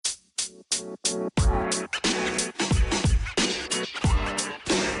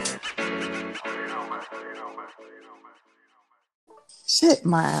Shit,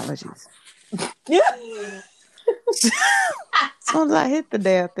 my allergies. Yeah. As soon as I hit the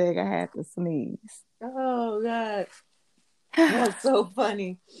damn thing, I had to sneeze. Oh God, that's so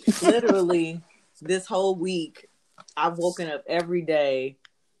funny. Literally, this whole week, I've woken up every day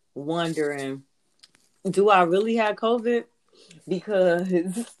wondering, do I really have COVID?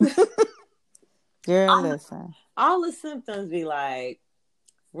 Because Girl, listen. all the symptoms be like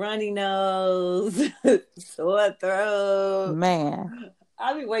runny nose, sore throat. Man.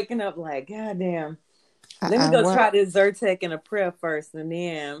 I be waking up like, God damn. Let me go What? try this Zyrtec and a Prep first, and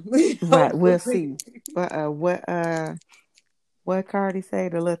then Right, we'll see. But what Cardi say?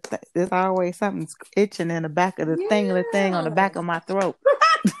 The little there's always something itching in the back of the thing on the back of my throat.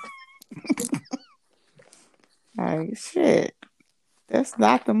 Like shit. That's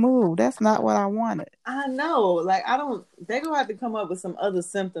not the move. That's not what I wanted. I know. Like, they're going to have to come up with some other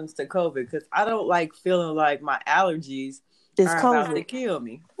symptoms to COVID because I don't like feeling like my allergies It's are COVID. about to kill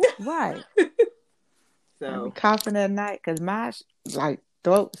me. Right. So, I be coughing at night because my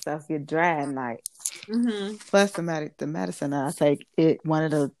throat stuff get dry at night. mm-hmm. Plus the medicine I take, one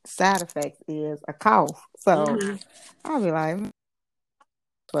of the side effects is a cough. So I'll be like,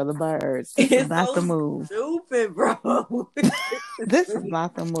 for the birds. This is not the move. Stupid, bro. This is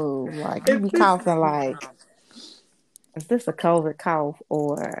not the move. Like you be coughing like, is this a COVID cough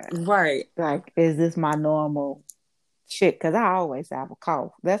or right? Like, is this my normal shit? Because I always have a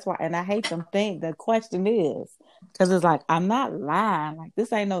cough. That's why, and I hate them things. The question is, because it's like I'm not lying. Like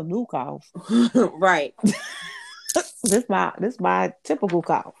this ain't no new cough, right? This my typical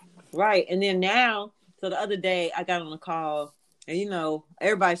cough, right? And then now, so the other day I got on a call. And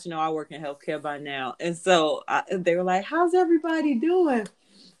everybody should know I work in healthcare by now. And so they were like, how's everybody doing?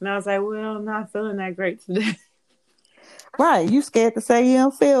 And I was like, well, I'm not feeling that great today. Right. You scared to say you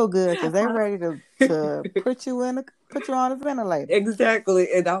don't feel good because they're ready to put you on a ventilator. Exactly.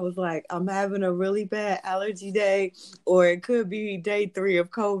 And I was like, I'm having a really bad allergy day, or it could be day 3 of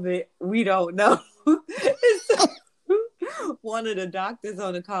COVID. We don't know. So, one of the doctors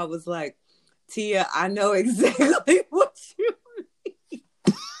on the call was like, Tia, I know exactly what you mean.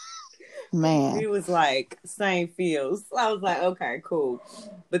 Man. He was like, same feels. So I was like, okay, cool.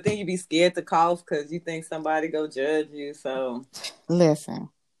 But then you be scared to cough because you think somebody go judge you. So listen,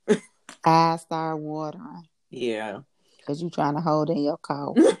 eyes start watering. Yeah. Because you trying to hold in your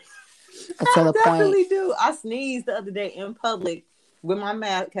cough. I definitely do. I sneezed the other day in public with my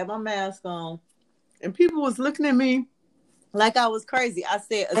mask, kept my mask on, and people was looking at me like I was crazy. I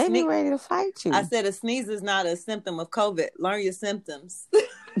said, they be ready to fight you. I said, a sneeze is not a symptom of COVID. Learn your symptoms.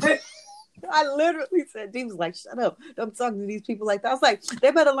 I literally said, he was like, shut up. Don't talk to these people like that. I was like,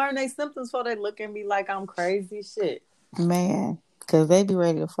 they better learn their symptoms before they look at me like I'm crazy shit. Man, because they be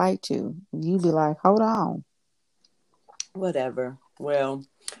ready to fight you. You be like, hold on. Whatever. Well,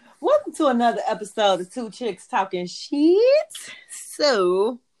 welcome to another episode of Two Chicks Talking Shit.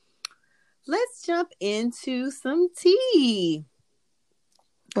 So, let's jump into some tea.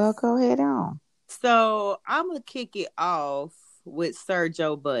 Well, go ahead on. So, I'm going to kick it off with Sir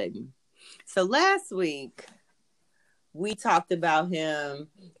Joe Budden. So, last week, we talked about him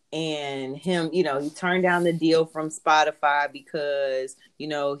and him, he turned down the deal from Spotify because,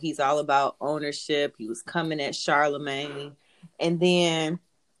 he's all about ownership. He was coming at Charlemagne. And then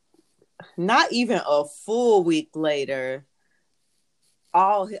not even a full week later,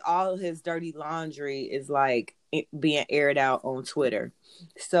 all his dirty laundry is like being aired out on Twitter.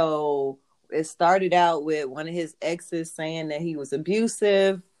 So it started out with one of his exes saying that he was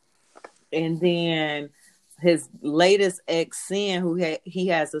abusive. And then his latest ex, Sin, who he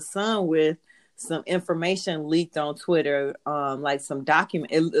has a son with, some information leaked on Twitter, like some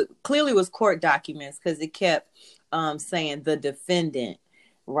document. It clearly was court documents because it kept saying the defendant,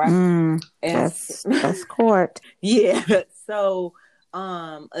 right? That's court. Yeah. So,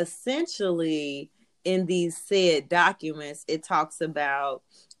 essentially, in these said documents, it talks about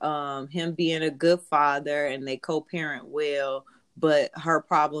him being a good father and they co-parent well. But her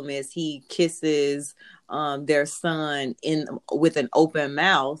problem is he kisses their son with an open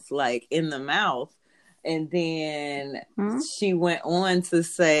mouth, like in the mouth. And then she went on to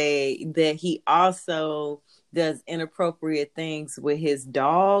say that he also does inappropriate things with his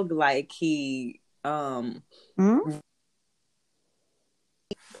dog, like he and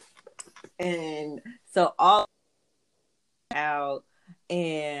so all out,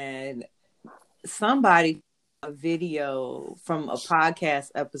 and somebody a video from a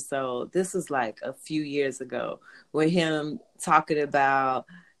podcast episode. This was like a few years ago with him talking about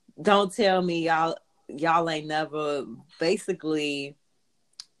don't tell me y'all ain't never basically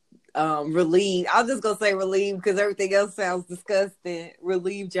relieved. I'm just gonna say relieved because everything else sounds disgusting.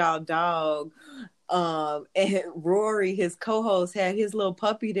 Relieved y'all dog. And Rory, his co-host, had his little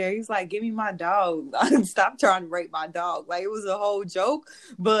puppy there. He's like, "Give me my dog. Stop trying to rape my dog." Like, it was a whole joke,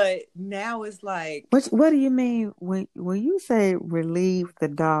 but now it's like, What do you mean when you say relieve the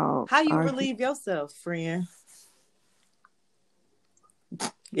dog? how you relieve yourself, friend?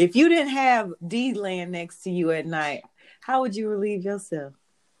 If you didn't have D laying next to you at night, how would you relieve yourself?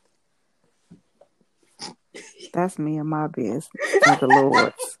 That's me and my business with the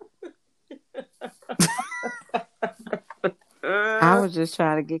Lord's. I was just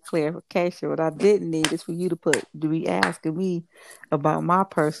trying to get clarification. What I didn't need is for you to be asking me about my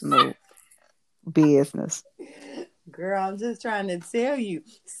personal business. Girl, I'm just trying to tell you,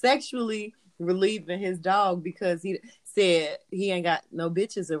 sexually relieving his dog because he said he ain't got no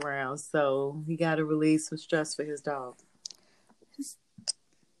bitches around, so he got to relieve some stress for his dog.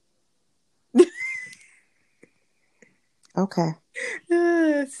 Okay.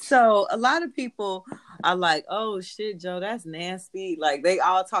 So a lot of people are like, "Oh shit, Joe, that's nasty." Like, they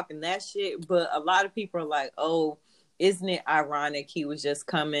all talking that shit, but a lot of people are like, "Oh, isn't it ironic he was just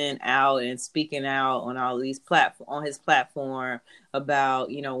coming out and speaking out on all these on his platform about,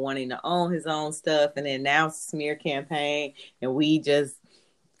 wanting to own his own stuff, and then now smear campaign, and we just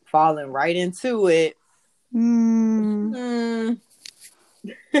falling right into it."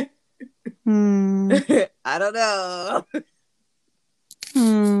 I don't know.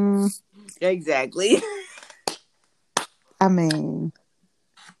 Exactly. I mean,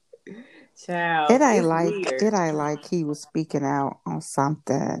 child, it ain't like he was speaking out on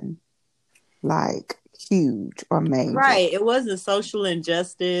something like huge or major. Right. It wasn't social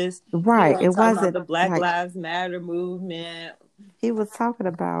injustice. Right. It wasn't about the Black Lives Matter movement. He was talking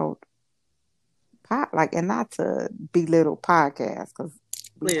about and not to belittle podcasts because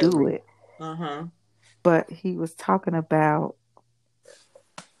we do it. But he was talking about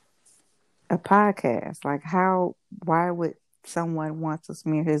a podcast. Like, why would someone want to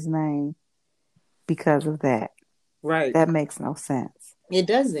smear his name because of that? Right. That makes no sense. It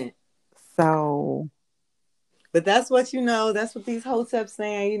doesn't. So. But that's what that's what these hoteps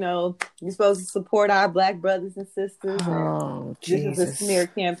saying, you're supposed to support our Black brothers and sisters. Oh, Jesus. This is a smear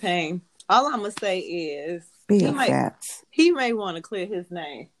campaign. All I'm going to say is he may want to clear his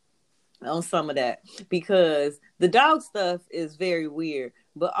name on some of that, because the dog stuff is very weird.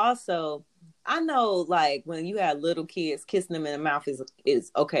 But also, I know, like, when you have little kids, kissing them in the mouth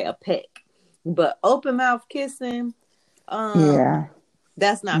is okay, a peck. But open mouth kissing,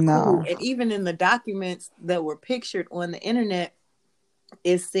 that's not cool. And even in the documents that were pictured on the internet,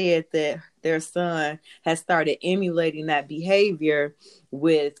 it said that their son has started emulating that behavior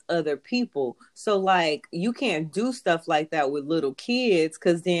with other people. So, like, you can't do stuff like that with little kids,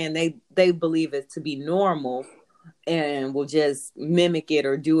 because then they believe it to be normal and will just mimic it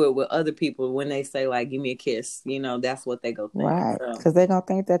or do it with other people when they say, like, "Give me a kiss." That's what they go think. Right, because they're going to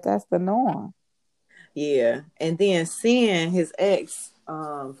think that that's the norm. Yeah. And then seeing his ex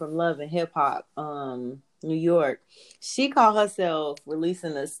from Love and Hip Hop, New York, she called herself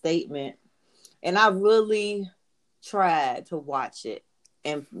releasing a statement, and I really tried to watch it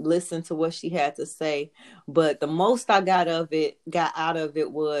and listen to what she had to say, but the most I got out of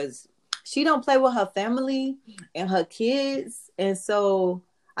it was she don't play with her family and her kids, and so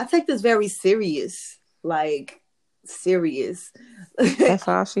I take this very serious, like serious. That's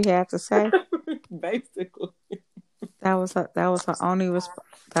all she had to say. Basically. That was her only response.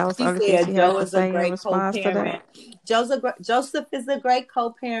 That was she the only said thing she Joe had to is say a great in response co-parent. to that. Joseph is a great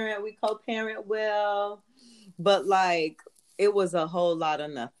co-parent. We co-parent well, but like, it was a whole lot of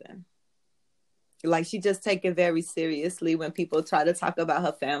nothing. Like, she just take it very seriously when people try to talk about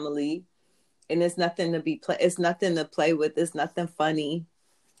her family, and it's nothing to it's nothing to play with. It's nothing funny.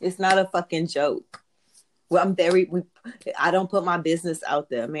 It's not a fucking joke. Well, I don't put my business out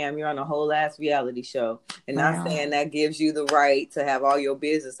there, ma'am. You're on a whole ass reality show. And not saying that gives you the right to have all your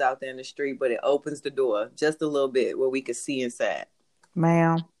business out there in the street, but it opens the door just a little bit where we could see inside.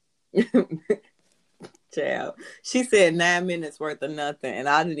 Ma'am. Child. She said 9 minutes worth of nothing, and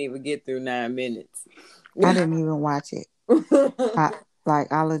I didn't even get through 9 minutes. I didn't even watch it.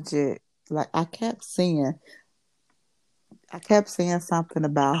 I legit, I kept seeing something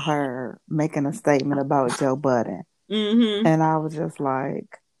about her making a statement about Joe Budden. Mm-hmm. And I was just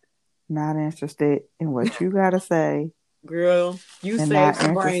like, not interested in what you got to say. Girl, you saved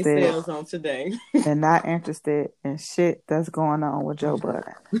the brain cells on today. And not interested in shit that's going on with Joe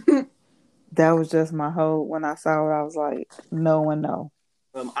Budden. That was just my whole, when I saw it, I was like, no and no.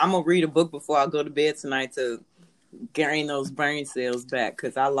 I'm gonna read a book before I go to bed tonight to gain those brain cells back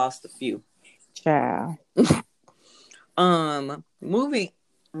because I lost a few. Child. Moving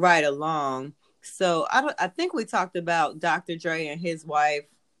right along. So I think we talked about Dr. Dre and his wife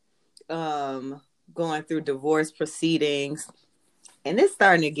going through divorce proceedings, and it's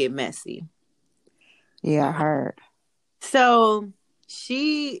starting to get messy. Yeah, I heard. So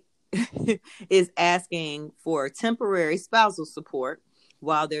she is asking for temporary spousal support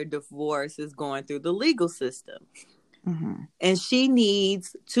while their divorce is going through the legal system. Mm-hmm. And she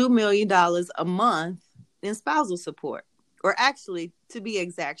needs $2 million a month in spousal support. Or actually, to be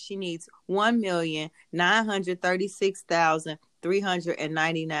exact, she needs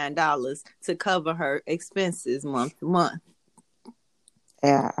 $1,936,399 to cover her expenses month to month.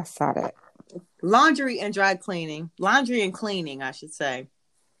 Yeah, I saw that. Laundry and cleaning, I should say,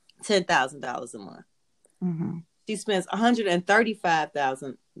 $10,000 a month. Mm-hmm. She spends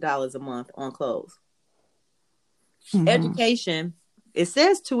 $135,000 a month on clothes. Mm-hmm. Education, it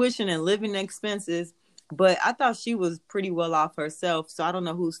says tuition and living expenses, but I thought she was pretty well off herself, so I don't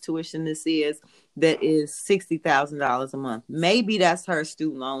know whose tuition this is. That is $60,000 a month. Maybe that's her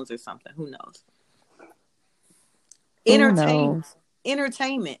student loans or something. Who knows?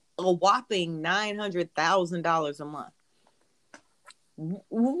 Entertainment, a whopping $900,000 a month.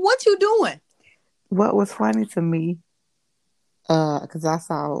 What you doing? What was funny to me, because I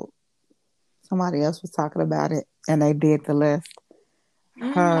saw somebody else was talking about it, and they did the list.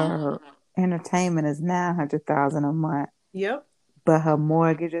 Her entertainment is $900,000 a month. Yep. But her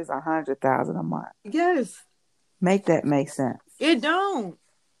mortgage is $100,000 a month. Yes. Make that make sense. It don't.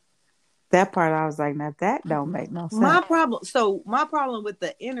 That part I was like, now that don't make no sense. My problem with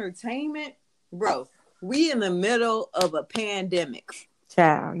the entertainment, bro, we in the middle of a pandemic.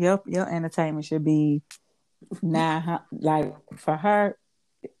 Child, your entertainment should be like for her,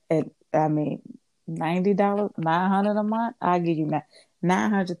 $90, $900 a month. I'll give you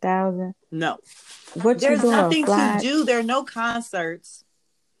 $900,000. No. What There's you doing? nothing to do. There are no concerts.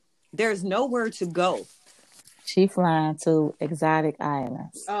 There's nowhere to go. She flying to exotic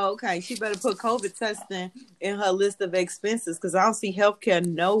islands. Oh, okay. She better put COVID testing in her list of expenses because I don't see healthcare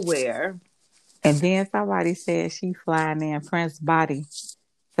nowhere. And then somebody said she flying in Prince's body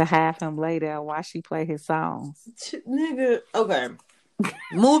to have him lay there while she play his songs. Nigga, okay.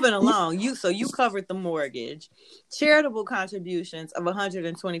 Moving along, you covered the mortgage, charitable contributions of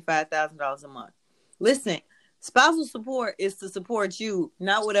 $125,000 a month. Listen, spousal support is to support you,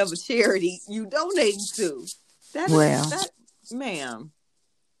 not whatever charity you donate to. Ma'am.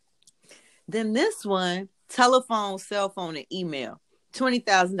 Then this one, telephone, cell phone, and email,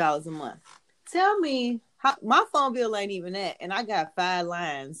 $20,000 a month. Tell me, my phone bill ain't even that, and I got 5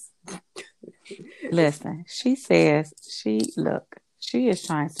 lines. Listen, she says she is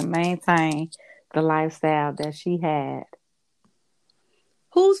trying to maintain the lifestyle that she had.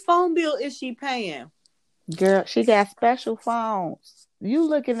 Whose phone bill is she paying? Girl, she got special phones. You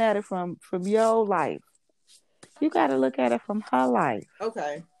looking at it from your life. You got to look at it from her life.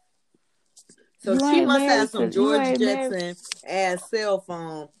 Okay. So she must have some George Jetson ass cell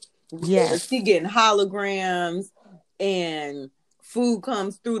phone. Yes. She getting holograms and food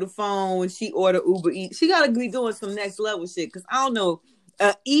comes through the phone when she order Uber Eats. She got to be doing some next level shit because I don't know.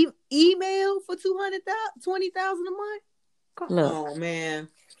 Email for $20,000 a month? Come on, man.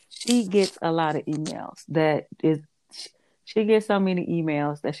 She gets a lot of emails. She gets so many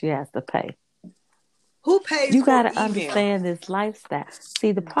emails that she has to pay. Who pays? You got to understand this lifestyle.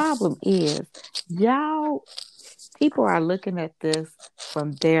 See, the problem is people are looking at this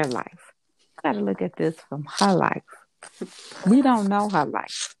from their life. You got to look at this from her life. We don't know her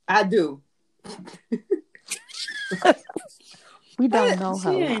life. I do. We don't know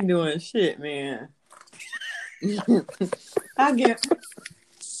her. She ain't doing shit, man.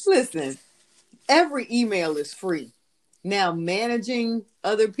 Listen, every email is free. Now, managing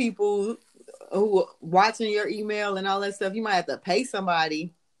other people who are watching your email and all that stuff, you might have to pay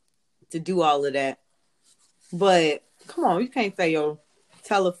somebody to do all of that. But come on, you can't say your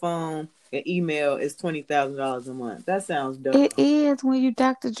telephone and email is $20,000 a month. That sounds dumb. It is when you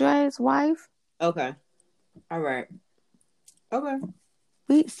Dr. Dre's wife. Okay. All right. Okay.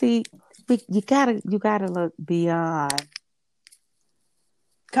 You gotta look beyond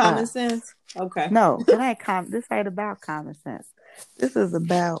common sense. Okay. No, this ain't about common sense. This is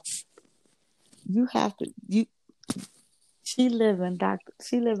about she living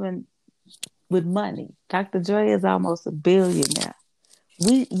with money. Dr. Dre is almost a billionaire.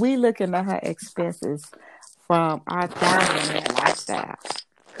 We looking at her expenses from our $1,000 lifestyle.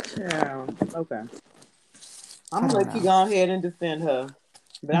 Yeah. Okay. I'm gonna let you go ahead and defend her.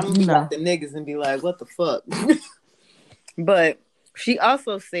 But I'm gonna be like the niggas and be like, what the fuck? But she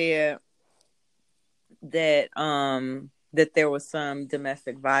also said that that there was some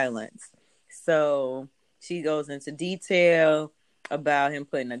domestic violence. So she goes into detail about him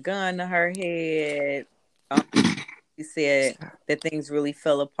putting a gun to her head. She said that things really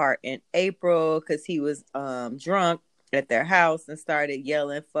fell apart in April because he was drunk at their house and started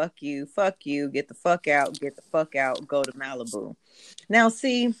yelling, fuck you, get the fuck out, go to Malibu. Now,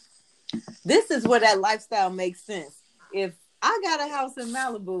 see, this is where that lifestyle makes sense. If I got a house in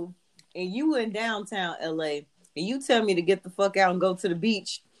Malibu and you in downtown LA and you tell me to get the fuck out and go to the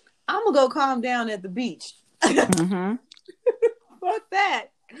beach, I'm gonna go calm down at the beach. Mm-hmm. Fuck that.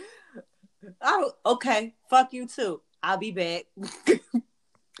 Okay, fuck you too. I'll be back.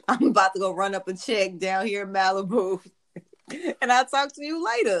 I'm about to go run up a check down here in Malibu. And I'll talk to you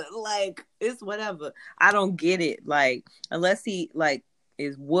later. Like, it's whatever. I don't get it. Like, unless he like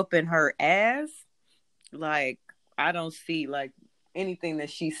is whooping her ass, like I don't see like anything that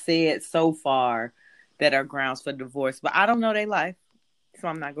she said so far that are grounds for divorce. But I don't know their life, so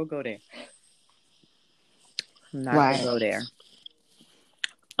I'm not gonna go there. I'm not gonna go there.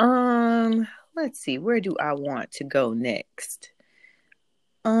 Let's see. Where do I want to go next?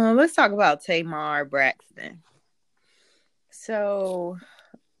 Let's talk about Tamar Braxton. So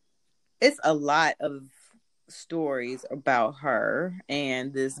it's a lot of stories about her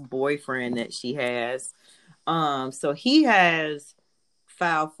and this boyfriend that she has. So he has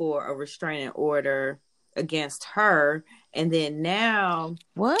filed for a restraining order against her, and then now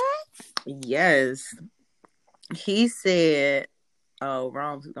what? Yes, he said, "Oh,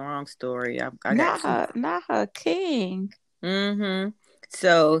 wrong story. I got not her king." Mm-hmm.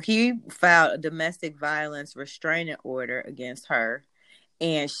 So he filed a domestic violence restraining order against her,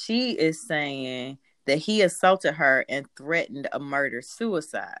 and she is saying that he assaulted her and threatened a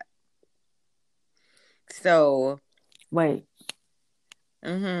murder-suicide. So, wait.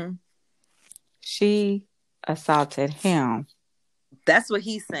 Mm-hmm. She assaulted him. That's what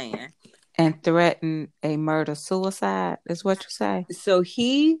he's saying. And threatened a murder-suicide, is what you say? So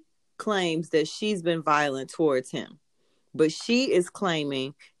he claims that she's been violent towards him, but she is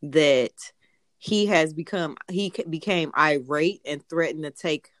claiming that he became irate and threatened to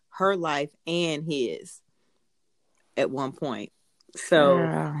take her life and his at one point.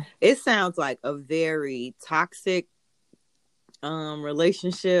 So it sounds like a very toxic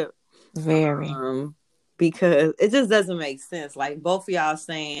relationship. Very. Because it just doesn't make sense. Like both of y'all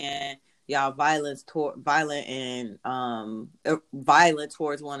saying y'all violent towards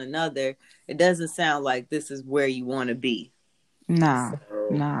one another. It doesn't sound like this is where you want to be. No.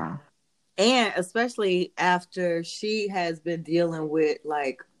 And especially after she has been dealing with,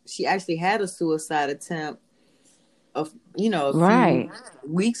 like, she actually had a suicide attempt a few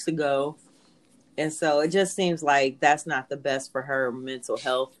weeks ago. And so it just seems like that's not the best for her mental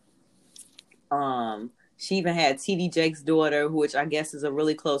health. She even had TD Jakes' daughter, which I guess is a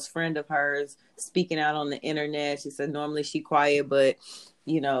really close friend of hers, speaking out on the internet. She said normally she's quiet, but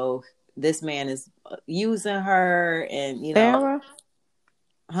this man is using her, and Sarah?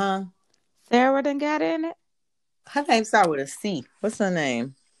 Huh? Sarah done got in it? Her name starts with a C. What's her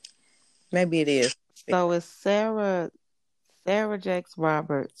name? Maybe it is. So it's Sarah Jakes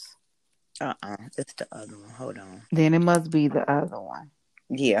Roberts. It's the other one. Hold on. Then it must be the other one.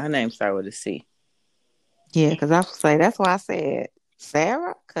 Yeah, her name starts with a C. Yeah, because I was say that's why I said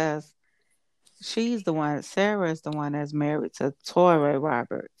Sarah, because Sarah is the one that's married to Touré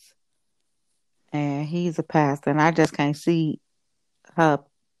Roberts. And he's a pastor, and I just can't see her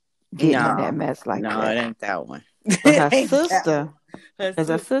getting in that mess like that. No, it ain't that one. But her sister, because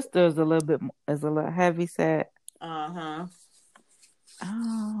her sister is a little heavy set. Uh-huh.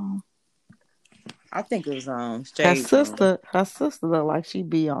 Oh. I think it was Her sister look like she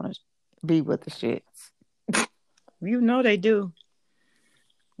be with the shits. They do.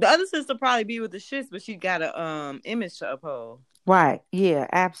 The other sister probably be with the shits, but she got a image to uphold. Right. Yeah,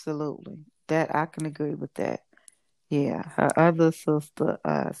 absolutely. That I can agree with that. Yeah. Her other sister,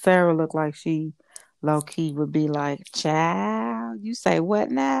 Sarah, looked like she low key would be like, child, you say what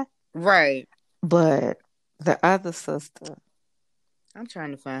now? Right. But the other sister, I'm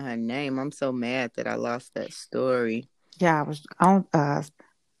trying to find her name. I'm so mad that I lost that story. Yeah, I was on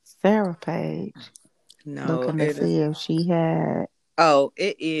Sarah page. Looking to see if she had. Oh,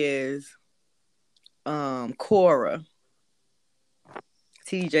 it is Cora.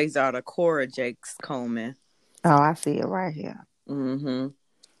 TJ's daughter, Cora Jakes Coleman. Oh, I see it right here. Mm-hmm.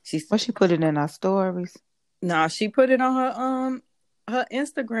 She put it in her stories? No, she put it on her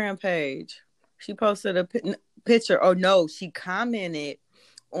Instagram page. She posted a picture. Oh no, she commented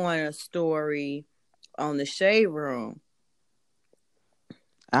on a story on the Shade Room.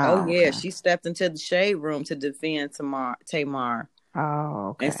 Oh Oh, yeah, okay. she stepped into the Shade Room to defend Tamar.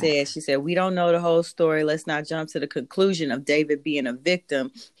 Oh, And okay. she said, we don't know the whole story. Let's not jump to the conclusion of David being a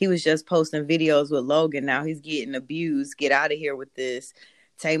victim. He was just posting videos with Logan. Now he's getting abused. Get out of here with this.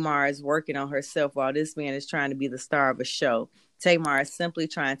 Tamar is working on herself while this man is trying to be the star of a show. Tamar is simply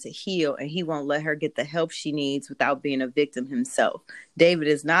trying to heal, and he won't let her get the help she needs without being a victim himself. David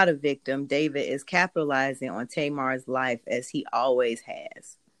is not a victim. David is capitalizing on Tamar's life as he always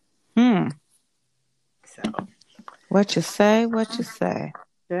has. So, What you say? What you say?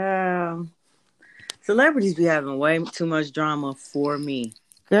 yeah. Celebrities be having way too much drama for me.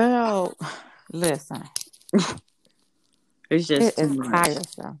 Girl, listen. It's It just too is much.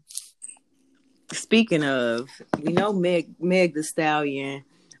 tiresome. Speaking of, Meg the Stallion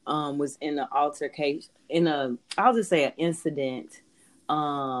was in an altercation I'll just say an incident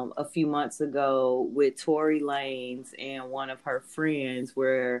a few months ago with Tory Lanez and one of her friends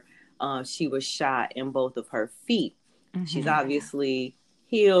where she was shot in both of her feet. Mm-hmm. She's obviously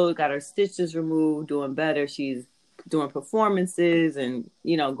healed, got her stitches removed, doing better. She's doing performances and,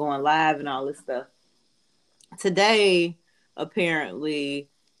 going live and all this stuff. Today, apparently,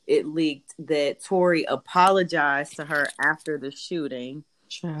 it leaked that Tory apologized to her after the shooting.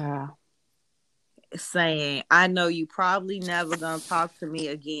 Child. Saying, I know you probably never gonna talk to me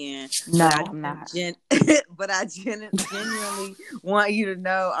again. No, I'm not. But I genuinely want you to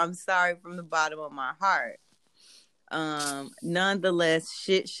know I'm sorry from the bottom of my heart. Nonetheless,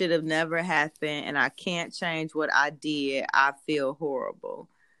 shit should have never happened, and I can't change what I did. I feel horrible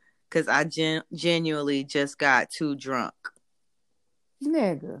because I genuinely just got too drunk.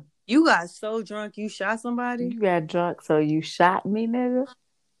 Nigga. You got so drunk you shot somebody? You got drunk so you shot me, nigga?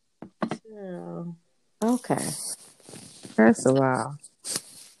 Yeah. Okay. First of all.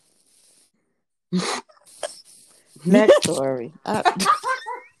 Next story. I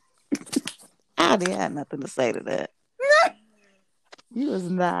didn't have nothing to say to that. You was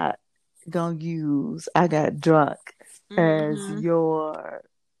not gonna use I got drunk as your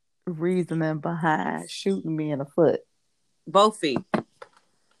reasoning behind shooting me in the foot. Both feet.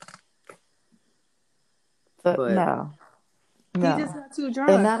 But no. He just got too drunk.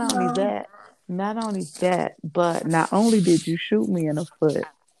 And not only that, but not only did you shoot me in the foot,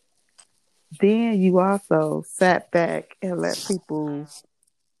 then you also sat back and let people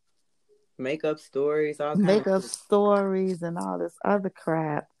make up stories, stories and all this other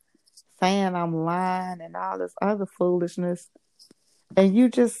crap, saying I'm lying and all this other foolishness. And you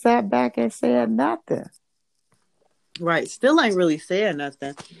just sat back and said nothing. Right. Still ain't really said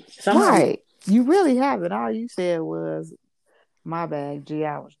nothing. Right. You really haven't. All you said was, my bad, G,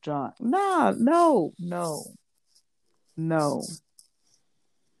 I was drunk. No. No,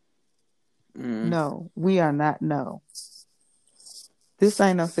 we are not. No. This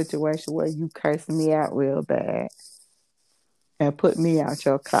ain't no situation where you cursing me out real bad and put me out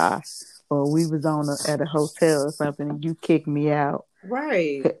your car, or we was at a hotel or something and you kicked me out.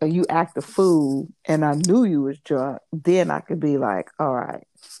 Right. Or you act a fool and I knew you was drunk. Then I could be like, all right.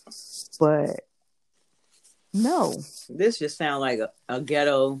 But no. This just sounds like a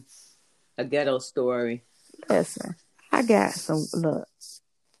ghetto story. Listen, I got some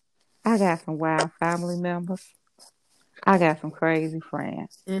wild family members. I got some crazy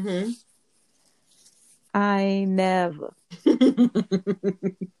friends. Mm-hmm. I ain't never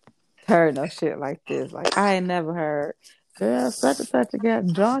heard no shit like this. Like, I ain't never heard, girl, such and such got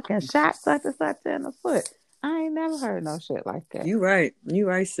drunk and shot such and such in the foot. I ain't never heard no shit like that. You right,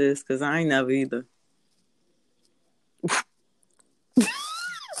 sis, because I ain't never either.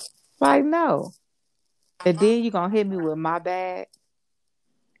 Like, no. And then you gonna hit me with my bad.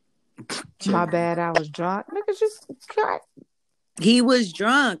 My bad, I was drunk. Nigga, just cut. He was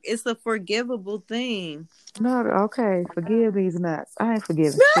drunk. It's a forgivable thing. No, okay. Forgive these nuts. I ain't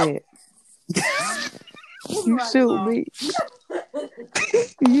forgiving shit. You shoot me.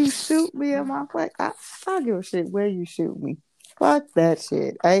 You shoot me in my foot. I don't give a shit where you shoot me. Fuck that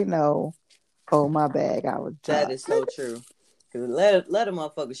shit. Ain't no, oh, my bad, I was drunk. That is so true. Cause let a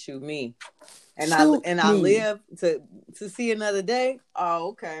motherfucker shoot me. And I live to see another day. Oh,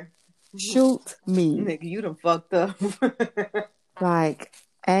 okay. Shoot me. Nigga, you done fucked up. Like,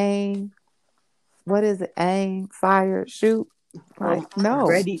 aim. What is it? Aim, fire, shoot. Like, no.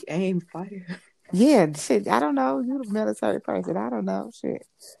 Ready, aim, fire. Yeah, shit. I don't know. You the military person. I don't know. Shit.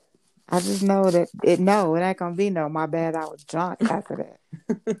 I just know that it ain't gonna be no, my bad, I was drunk after that.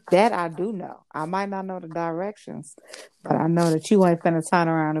 That I do know. I might not know the directions, but I know that you ain't finna turn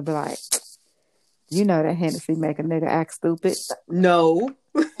around and be like, You know that Hennessy make a nigga act stupid. No.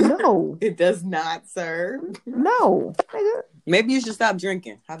 No. It does not, sir. No. Nigga. Maybe you should stop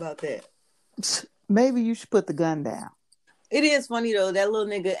drinking. How about that? Maybe you should put the gun down. It is funny though, that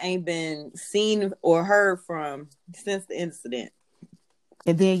little nigga ain't been seen or heard from since the incident.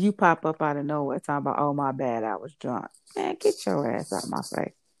 And then you pop up out of nowhere talking about, oh my bad, I was drunk. Man, get your ass out of my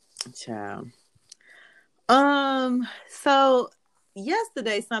face. Child. So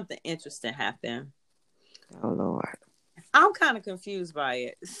yesterday something interesting happened. Oh Lord. I'm kind of confused by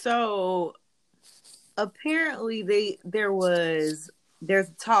it. So apparently there's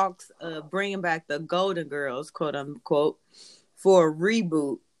talks of bringing back the Golden Girls, quote unquote, for a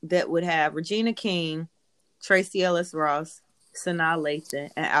reboot that would have Regina King, Tracy Ellis Ross, Sanaa Lathan,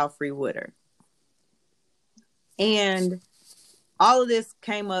 and Alfre Woodard. And all of this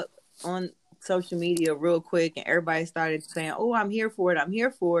came up on social media real quick, and everybody started saying, oh, I'm here for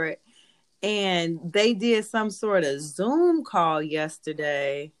it. And they did some sort of Zoom call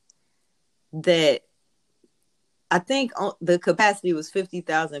yesterday that I think the capacity was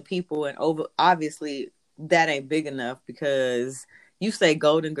 50,000 people, and over, obviously that ain't big enough, because you say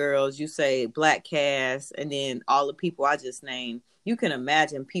Golden Girls, you say Black cast, and then all the people I just named, you can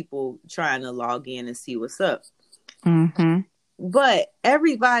imagine people trying to log in and see what's up. Mm-hmm. But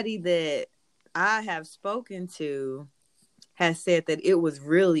everybody that I have spoken to has said that it was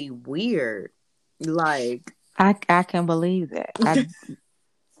really weird. Like, I can believe that.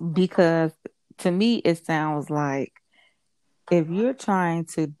 Because to me it sounds like if you're trying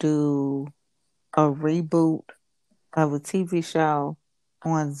to do a reboot of a TV show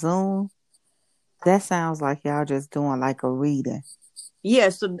on Zoom, that sounds like y'all just doing like a reading. Yeah,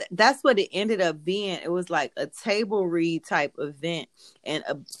 so that's what it ended up being. It was like a table read type event. And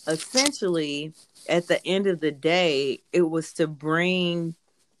essentially, at the end of the day, it was to bring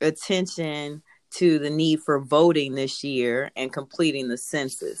attention to the need for voting this year and completing the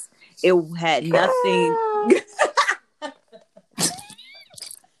census. It had nothing.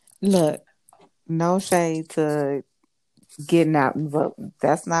 Look, no shade to getting out and voting.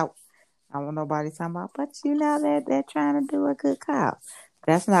 That's not, I don't want nobody talking about, but you know that they're trying to do a good cop.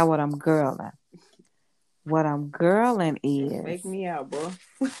 That's not what I'm girling. What I'm girling is... Make me out, bro.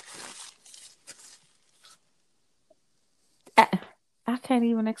 I can't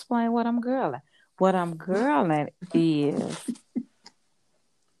even explain what I'm girling. What I'm girling is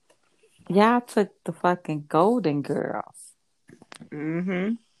y'all took the fucking Golden Girls.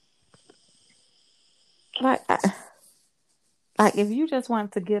 Mm-hmm. Like if you just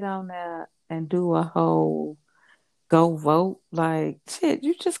wanted to get on there and do a whole go vote, like shit,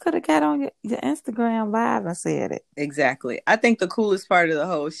 you just could have got on your Instagram live and said it. Exactly. I think the coolest part of the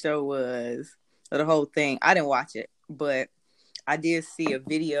whole show was, or the whole thing, I didn't watch it, but I did see a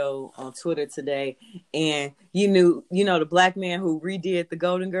video on Twitter today, and you know the black man who redid the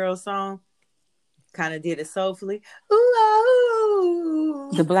Golden Girls song, kind of did it soulfully. Ooh,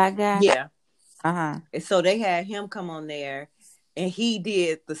 the black guy? Yeah. Uh-huh. And so they had him come on there, and he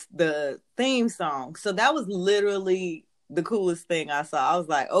did the theme song. So that was literally the coolest thing I saw. I was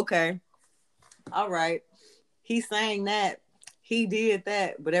like, okay, all right. He sang that. He did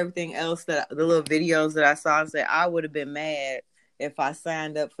that. But everything else, that the little videos that I saw, I said, I would have been mad if I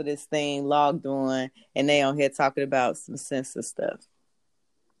signed up for this thing, logged on, and they on here talking about some census stuff.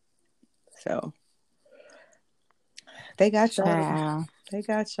 So they got y'all. Child. They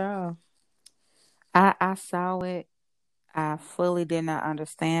got y'all. I saw it. I fully did not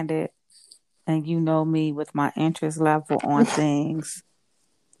understand it. And you know me with my interest level on things.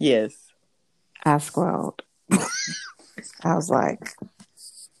 Yes. I scrolled. I was like,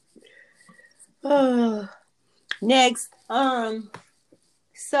 next.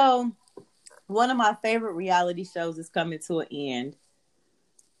 So one of my favorite reality shows is coming to an end.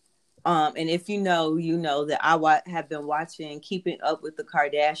 And if you know that I have been watching Keeping Up with the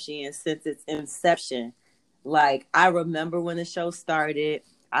Kardashians since its inception. Like, I remember when the show started.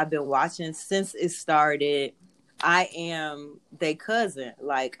 I've been watching since it started. I am their cousin.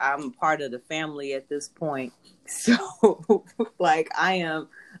 Like, I'm part of the family at this point. So, like, I am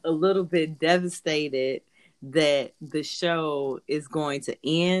a little bit devastated that the show is going to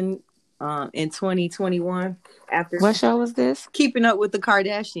end in 2021. After what show was this? Keeping Up with the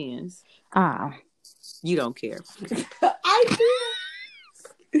Kardashians. Ah, you don't care. I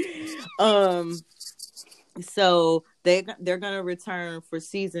do. So they're gonna return for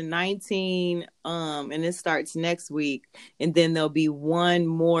season 19, and it starts next week, and then there'll be one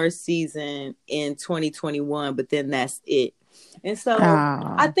more season in 2021, but then that's it. And so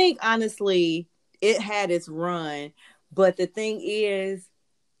I think honestly it had its run, but the thing is,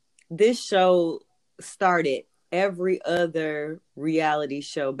 this show started every other reality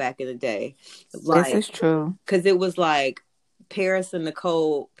show back in the day. This Like, is true. because it was like Paris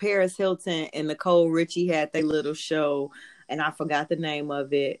Hilton and Nicole Richie had their little show, and I forgot the name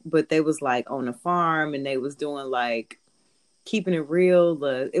of it, but they was like on a farm and they was doing like keeping it real.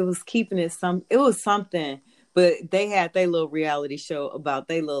 It was it was something, but they had their little reality show about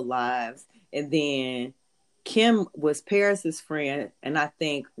their little lives. And then Kim was Paris's friend, and I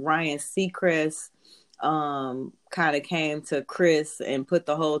think Ryan Seacrest kind of came to Chris and put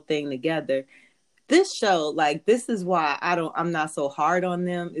the whole thing together. This show, like, this is why I'm not so hard on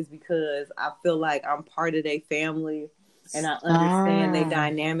them, is because I feel like I'm part of their family and I understand their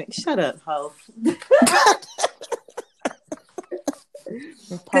dynamic. Shut up, ho.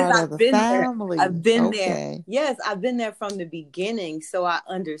 Because I've been family. There. I've been there. Yes, I've been there from the beginning, so I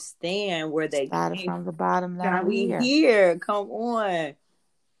understand where they started from the bottom. Now we here. Come on.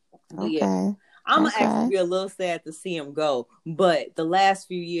 Okay. Yeah, I'm gonna actually be a little sad to see him go, but the last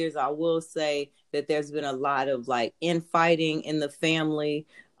few years, I will say that there's been a lot of like infighting in the family,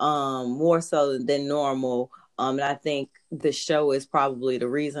 more so than normal. And I think the show is probably the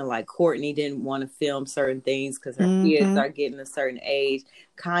reason. Like, Courtney didn't want to film certain things because her kids are getting a certain age.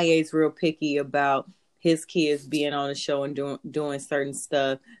 Kanye's real picky about his kids being on the show and doing certain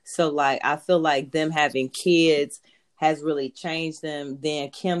stuff. So, like, I feel like them having kids has really changed them. Then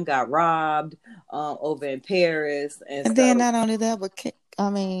Kim got robbed over in Paris, and then not only that, but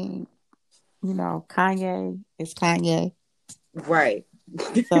I mean, you know, Kanye is Kanye, right?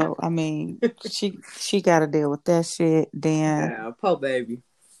 So I mean, she got to deal with that shit. Then, yeah, poor baby.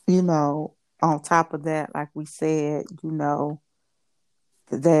 You know, on top of that, like we said, you know,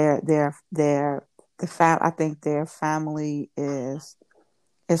 I think their family is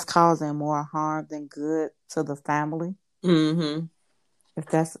causing more harm than good to the family. Mm-hmm. If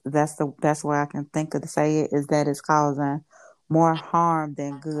that's why I can think of to say it, is that it's causing more harm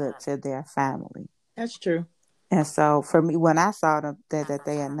than good to their family. That's true. And so for me, when I saw that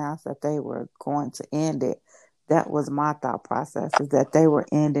they announced that they were going to end it, that was my thought process, is that they were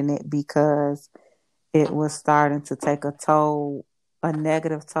ending it because it was starting to take a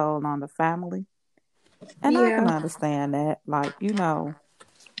negative toll on the family. And I can understand that, like, you know.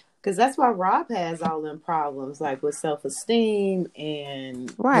 Because that's why Rob has all them problems, like with self-esteem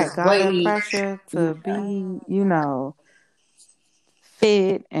and got that pressure to be, you know,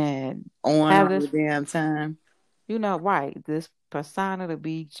 fit and on all the damn time. You know, right. This persona to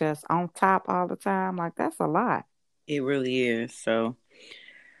be just on top all the time, like, that's a lot. It really is. So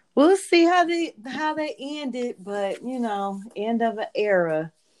we'll see how they end it, but you know, end of an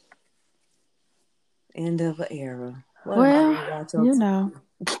era. End of an era. Well, you know.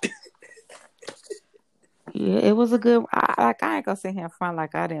 Yeah, it was a good. I ain't gonna sit here in front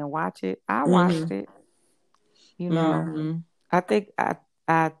like I didn't watch it. I watched it. You know, I think I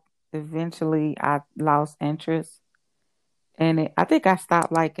eventually I lost interest in it. I think I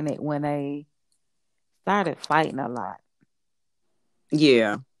stopped liking it when they started fighting a lot.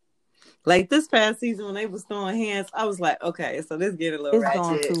 Yeah. Like this past season when they was throwing hands, I was like, okay, so this getting a little ratchet.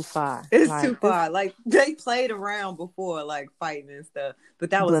 Going too far. It's like, too far. Like they played around before, like fighting and stuff,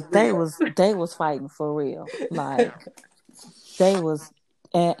 but that was. But they was fighting for real. Like they was,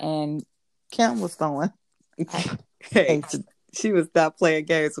 and Kim was throwing. Hey, she was not playing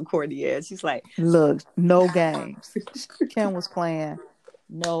games with Courtney. Yeah, she's like, look, no games. Kim was playing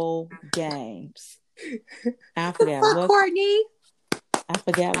no games. I forgot what Courtney. I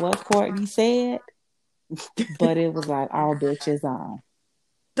forgot what Courtney said, but it was like, all bitches on.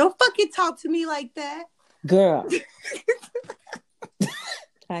 Don't fucking talk to me like that, girl.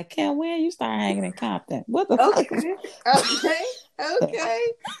 Like, Kim, when you start hanging in Compton? What the fuck? Okay.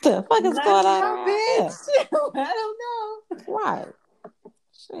 The fuck is going on? Bitch. I don't know. Right.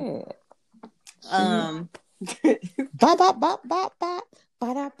 Shit. Ba ba ba ba ba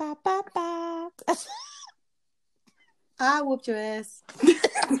ba ba ba ba. I whooped your ass.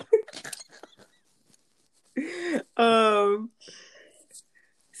 So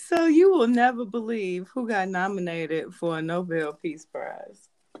you will never believe who got nominated for a Nobel Peace Prize.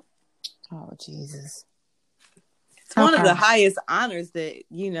 Oh, Jesus. It's one of the highest honors that,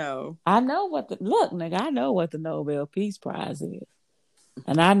 you know. I know nigga, I know what the Nobel Peace Prize is.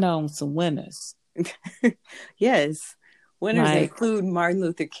 And I know some winners. Yes. Winners include Martin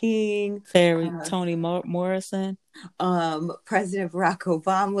Luther King, Toni Morrison, President Barack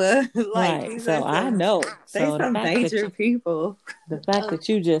Obama. Right. So I know. They some major people. The fact that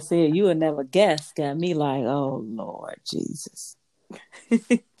you just said you would never guess got me like, oh Lord Jesus.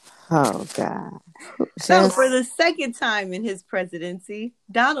 Oh God. So, Just for the second time in his presidency,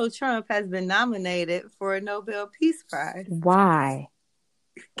 Donald Trump has been nominated for a Nobel Peace Prize. why?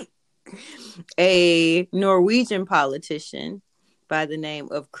 A Norwegian politician by the name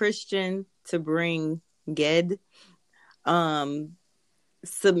of Christian Tybring-Gjedde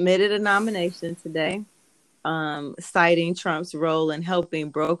submitted a nomination today, citing Trump's role in helping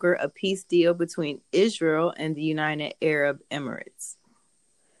broker a peace deal between Israel and the United Arab Emirates.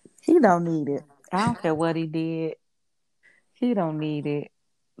 He don't need it. I don't care what he did. He don't need it.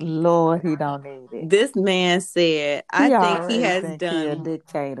 Lord, he don't need it. This man said, I He think he already has think he a done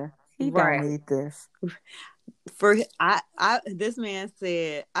dictator. He don't right. need this. This man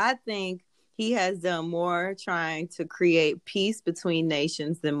said, I think he has done more trying to create peace between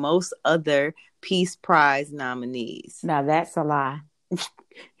nations than most other Peace Prize nominees. Now that's a lie.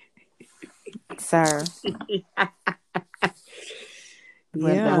 Sir.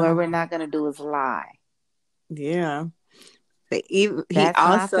 Yeah. What we're not gonna do is lie. Yeah. That's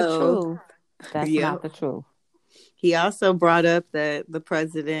not the truth. That's Yep. not the truth. He also brought up that the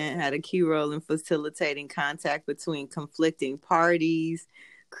president had a key role in facilitating contact between conflicting parties,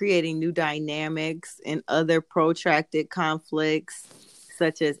 creating new dynamics in other protracted conflicts,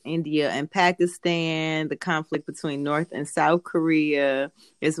 such as India and Pakistan, the conflict between North and South Korea,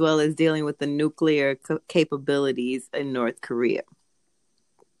 as well as dealing with the nuclear capabilities in North Korea.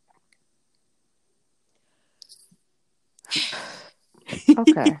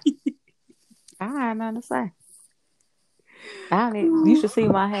 Okay. I had nothing to say. You should see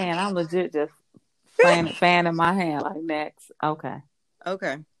my hand. I'm legit just fanning my hand like next. Okay.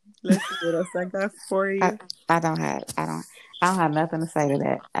 Okay. Let's see what else I got for you. I don't have nothing to say to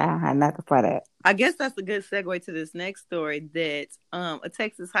that. I don't have nothing for that. I guess that's a good segue to this next story that a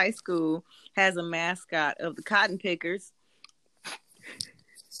Texas high school has a mascot of the cotton pickers.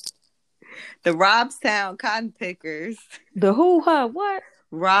 The Robstown Cotton Pickers. The who, her, what?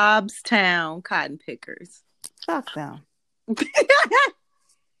 Robstown Cotton Pickers. Fuck them.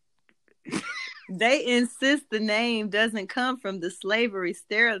 They insist the name doesn't come from the slavery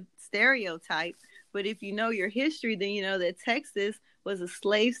stereotype, but if you know your history, then you know that Texas was a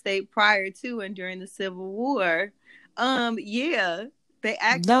slave state prior to and during the Civil War. Yeah, they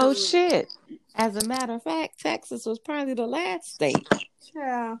actually... No shit. As a matter of fact, Texas was probably the last state.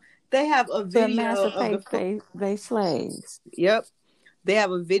 Yeah. They have a video of they slaves. Yep. They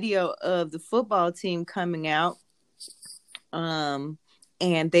have a video of the football team coming out. And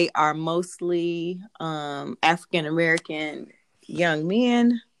they are mostly African American young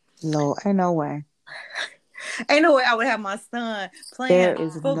men. No, ain't no way. Ain't no way I would have my son playing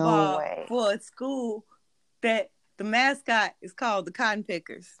football for a school that the mascot is called the Cotton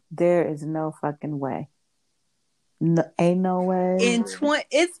Pickers. There is no fucking way. No, ain't no way.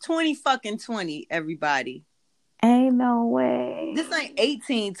 It's 2020, everybody. Ain't no way. This ain't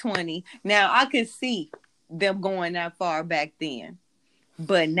 1820. Now I could see them going that far back then.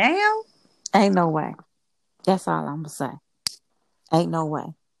 But now? Ain't no way. That's all I'm going to say. Ain't no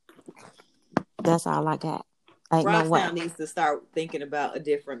way. That's all I got. Ain't no way. Robstown needs to start thinking about a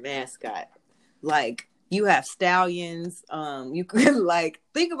different mascot. Like, you have stallions. You could,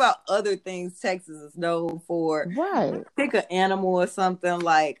 think about other things Texas is known for. Right. Pick an animal or something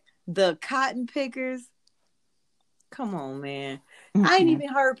like the Cotton Pickers. Come on, man. Mm-hmm. I ain't even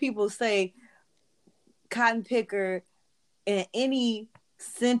heard people say cotton picker in any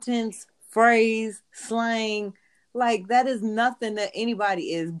sentence, phrase, slang. Like, that is nothing that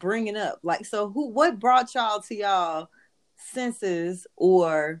anybody is bringing up. Like, so what brought y'all to y'all senses,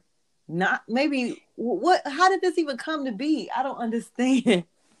 or not? Maybe how did this even come to be? I don't understand.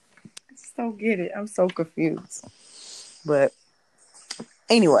 I just don't get it. I'm so confused. But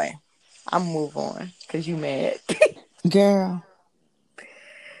anyway, I'm move on because you mad. Girl.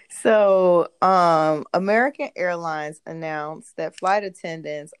 So, American Airlines announced that flight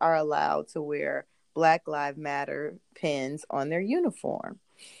attendants are allowed to wear Black Lives Matter pins on their uniform.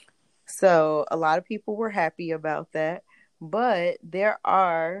 So, a lot of people were happy about that, but there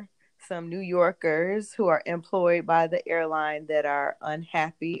are some New Yorkers who are employed by the airline that are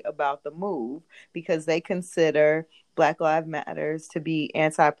unhappy about the move because they consider Black Lives Matters to be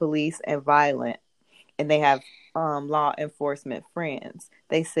anti-police and violent, and they have law enforcement friends.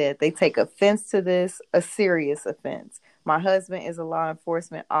 They said they take offense to this, a serious offense. My husband is a law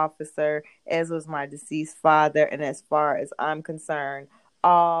enforcement officer, as was my deceased father, and as far as I'm concerned,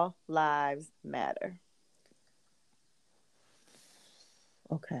 all lives matter.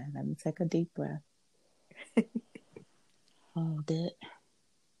 Okay, let me take a deep breath. Hold it.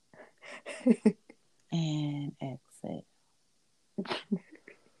 And exhale.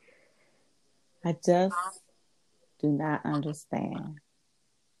 I just do not understand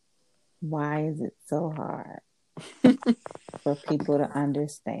why is it so hard for people to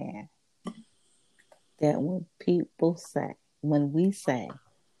understand that when we say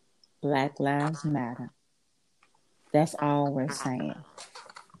Black Lives Matter, that's all we're saying.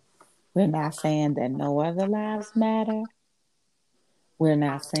 We're not saying that no other lives matter. We're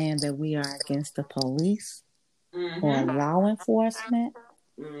not saying that we are against the police or Mm-hmm. law enforcement.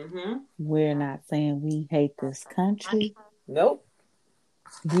 Mm-hmm. We're not saying we hate this country. Nope.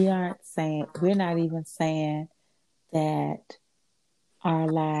 We're not even saying that our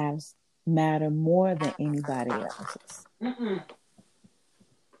lives matter more than anybody else's. Mm-mm.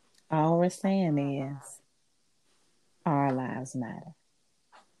 All we're saying is our lives matter.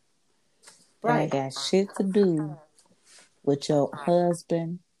 That Right. ain't got shit to do with your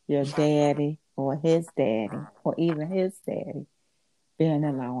husband, your daddy, or his daddy, or even his daddy being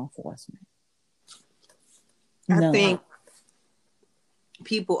in law enforcement. I None. think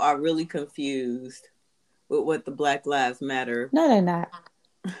people are really confused with what the Black Lives Matter. No, they're not.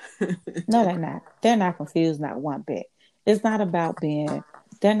 No, they're not. They're not confused, not one bit. It's not about being.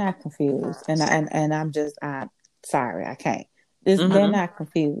 They're not confused, and I'm sorry, I can't. They're Mm-hmm. not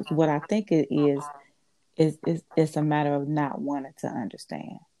confused. What I think it is it's a matter of not wanting to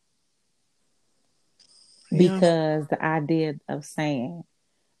understand Yeah. because the idea of saying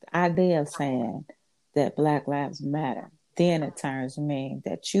that Black Lives Matter, then it turns mean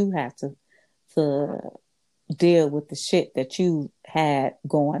that you have to deal with the shit that you had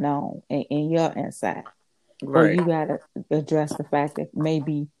going on in your inside. Or Right. you gotta address the fact that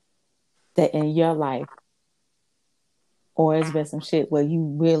maybe that in your life, or it's been some shit where you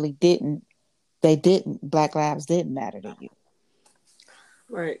really Black lives didn't matter to you.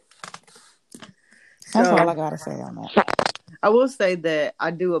 Right. That's all So I gotta say on that. I will say that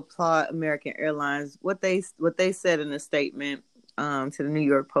I do applaud American Airlines. What they said in a statement to the New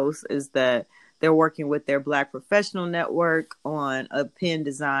York Post is that they're working with their Black Professional Network on a pin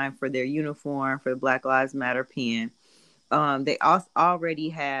design for their uniform for the Black Lives Matter pin. They also already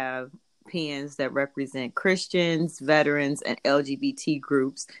have pins that represent Christians, veterans, and LGBT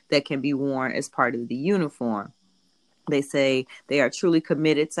groups that can be worn as part of the uniform. They say they are truly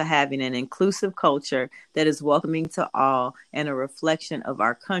committed to having an inclusive culture that is welcoming to all and a reflection of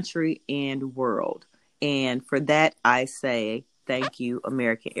our country and world. And for that, I say thank you,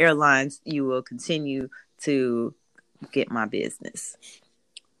 American Airlines. You will continue to get my business.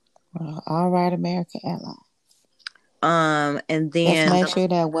 Well, all right, American Airlines. And Let's then, make sure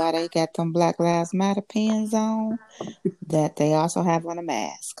that while they got them Black Lives Matter pins on, that they also have on a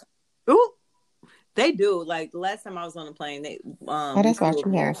mask. ooh, they do. Like the last time I was on the plane, they Oh, we that's right. flew You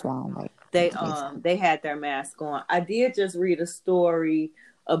have American. flown They lately. they had their mask on. I did just read a story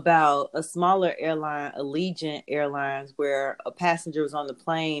about a smaller airline, Allegiant Airlines, where a passenger was on the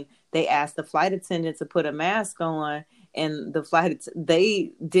plane. They asked the flight attendant to put a mask on, and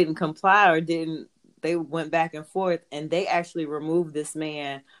they didn't comply or didn't. They went back and forth, and they actually removed this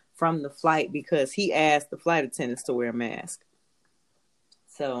man from the flight because he asked the flight attendants to wear a mask.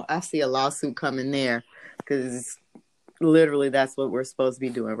 So I see a lawsuit coming there because literally that's what we're supposed to be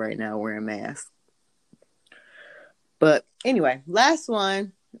doing right now, wearing masks. But anyway, last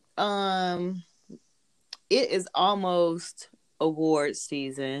one. Um, it is almost award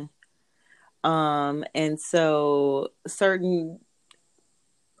season. And so certain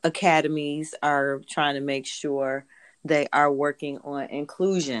academies are trying to make sure they are working on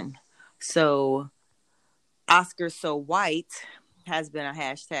inclusion. So Oscar So White has been a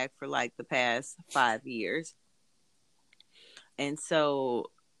hashtag for like the past 5 years. And so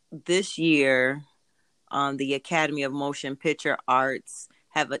this year, the Academy of Motion Picture Arts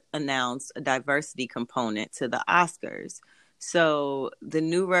have announced a diversity component to the Oscars. So the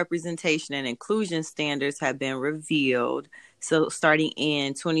new representation and inclusion standards have been revealed. So starting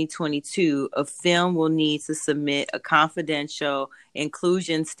in 2022, a film will need to submit a confidential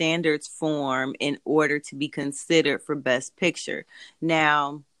inclusion standards form in order to be considered for Best Picture.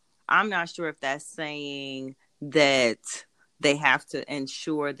 Now, I'm not sure if that's saying that they have to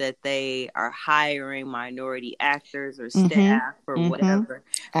ensure that they are hiring minority actors or Mm-hmm. staff or Mm-hmm. whatever.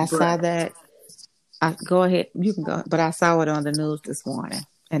 I saw But that. Go ahead. You can go. But I saw it on the news this morning,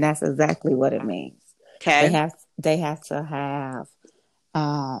 and that's exactly what it means. They okay, have they have to have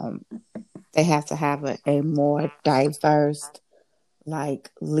um they have to have a more diverse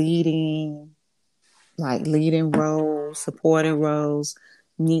like leading roles, supporting roles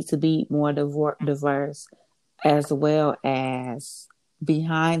need to be more diverse, as well as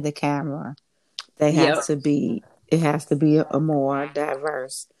behind the camera. They have yep, to be. It has to be a more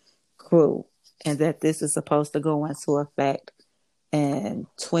diverse crew. and that this is supposed to go into effect in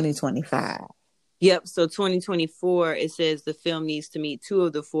 2025. Yep. So 2024, it says the film needs to meet two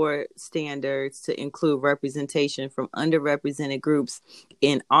of the four standards to include representation from underrepresented groups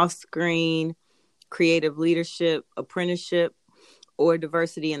in off-screen, creative leadership, apprenticeship, or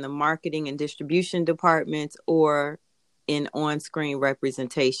diversity in the marketing and distribution departments, or in on-screen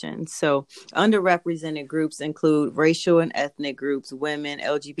representation. So underrepresented groups include racial and ethnic groups, women,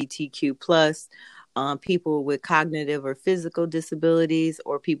 LGBTQ plus, people with cognitive or physical disabilities,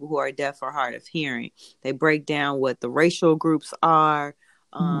 or people who are deaf or hard of hearing. They break down what the racial groups are: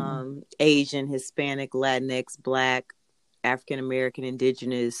 Asian, Hispanic, Latinx, Black, African American,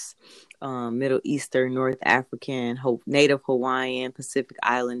 Indigenous, Middle Eastern, North African, Native Hawaiian, Pacific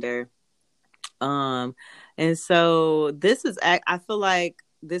Islander. And so this is, I feel like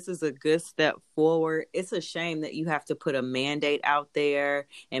this is a good step forward. It's a shame that you have to put a mandate out there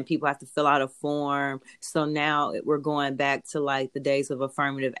and people have to fill out a form. So now we're going back to like the days of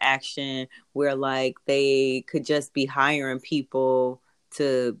affirmative action where like they could just be hiring people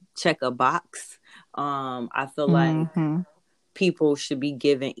to check a box. I feel like people should be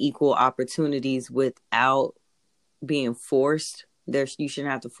given equal opportunities without being forced. You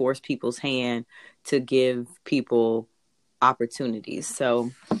shouldn't have to force people's hand to give people opportunities.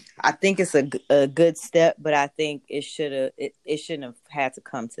 So I think it's a good step, but I think it shouldn't have had to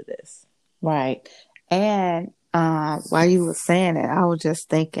come to this. Right. And while you were saying it, I was just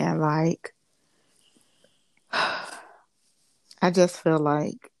thinking like I just feel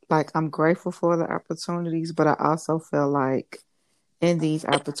like I'm grateful for the opportunities, but I also feel like in these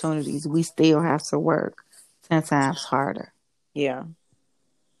opportunities we still have to work 10 times harder. Yeah.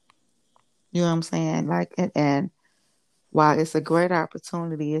 You know what I'm saying? Like, and while it's a great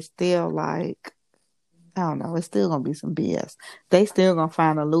opportunity, it's still like, I don't know, it's still going to be some BS. They still going to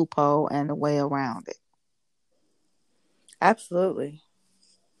find a loophole and a way around it. Absolutely.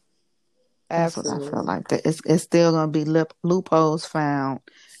 That's what I feel like. It's still going to be loopholes found,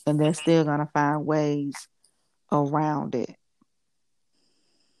 and they're still going to find ways around it.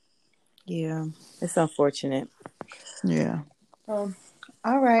 Yeah, it's unfortunate. Yeah. All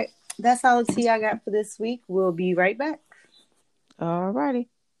right. That's all the tea I got for this week. We'll be right back. All righty.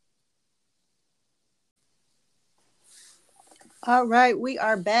 All right. We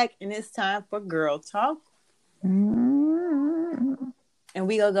are back, and it's time for Girl Talk. Mm-hmm. And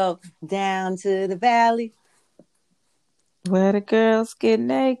we gonna go down to the valley where the girls get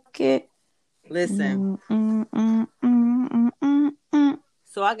naked. Listen.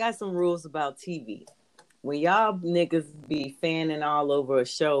 So I got some rules about TV. When y'all niggas be fanning all over a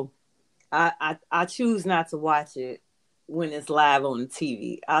show, I choose not to watch it when it's live on the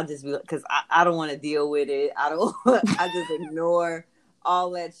TV. I'll just be because I don't want to deal with it. I just ignore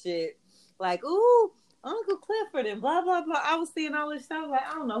all that shit. Like, ooh, Uncle Clifford and blah blah blah. I was seeing all this stuff. Like,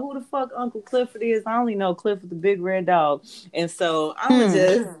 I don't know who the fuck Uncle Clifford is. I only know Clifford the Big Red Dog. And so I'm gonna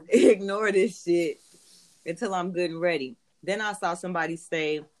just ignore this shit until I'm good and ready. Then I saw somebody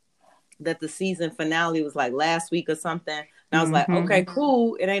say that the season finale was like last week or something. And I was like, okay,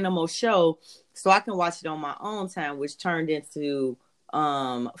 cool. It ain't no more show. So I can watch it on my own time, which turned into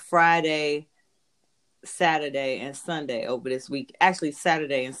Friday, Saturday, and Sunday over this week. Actually,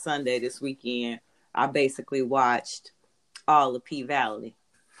 Saturday and Sunday this weekend, I basically watched all of P-Valley.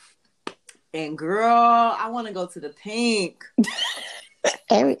 And girl, I want to go to the Pink.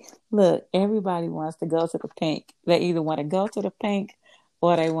 Everybody wants to go to the Pink. They either want to go to the Pink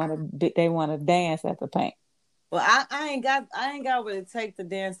or they want to dance at the Pink. Well, I ain't got what it takes to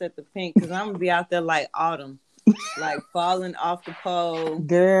dance at the Pink because I'm gonna be out there like Autumn, like falling off the pole.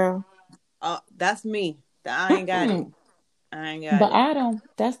 Girl, that's me. I ain't got it. But Autumn,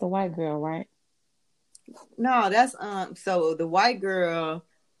 that's the white girl, right? No, that's So the white girl,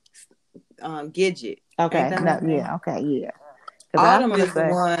 Gidget. Okay, yeah. Autumn is the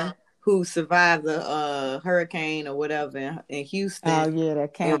one who survived the hurricane or whatever in Houston. Oh yeah,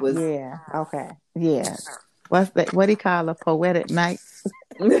 that camp. Yeah, okay, yeah. What do you call a poetic night?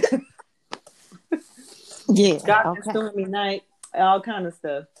 Yeah, Dark and stormy night, all kind of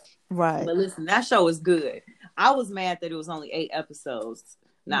stuff. Right. But listen, that show is good. I was mad that it was only 8 episodes.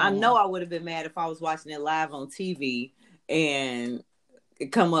 Now I know I would have been mad if I was watching it live on TV and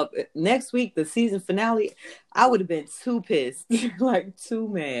it come up next week, the season finale. I would have been too pissed, like too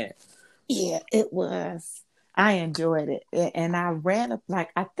mad. Yeah, it was. I enjoyed it, and I ran up. Like,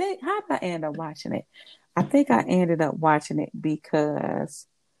 I think, how did I end up watching it? I think I ended up watching it because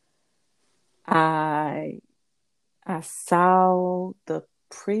I saw the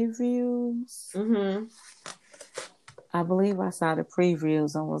previews. I believe I saw the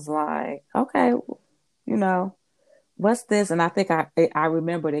previews and was like, okay, you know, what's this? And I think I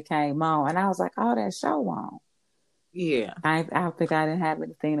remembered it came on, and I was like, oh, that show on. Yeah. I don't think I didn't have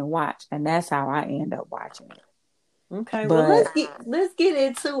anything to watch, and that's how I end up watching it. Okay, well But let's get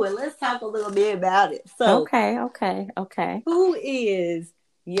into it. Let's talk a little bit about it. So, okay. who is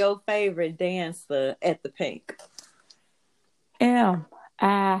your favorite dancer at the Pink?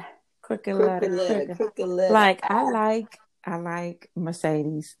 I crooked letter, crooked. Crooked letter. Like I like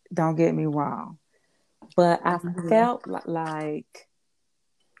Mercedes. Don't get me wrong, but I felt like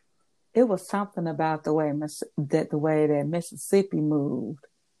it was something about the way that Mississippi moved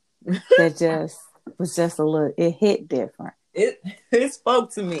that just was just a little. It hit different. It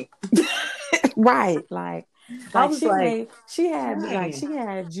spoke to me. Right, I was like, she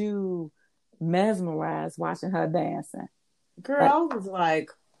had you mesmerized watching her dancing. girl, I was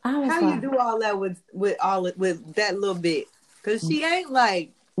like, how you do all that with that little bit? Because she ain't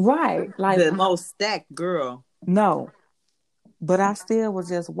like right, the most stacked girl. No, but I still was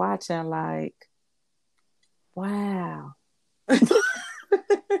just watching like, wow,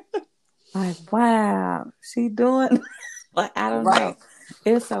 like wow, she doing like I don't know.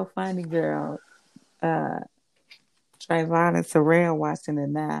 It's so funny, girl. Trayvon and Terrell watching it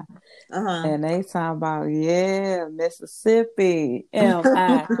now. And they talking about, Mississippi.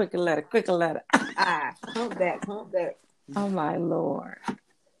 M.I. Quick letter. I hump back. I'm like, Lord.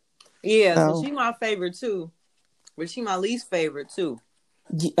 Yeah, so she my favorite too. But she my least favorite too.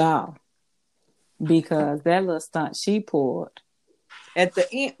 Oh. Because that little stunt she pulled. At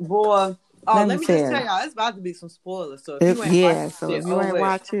the end, boy. Oh, let me just tell y'all, it's about to be some spoilers. So if you ain't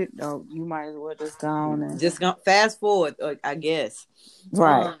watch it, you might as well just go on and just go fast forward, I guess.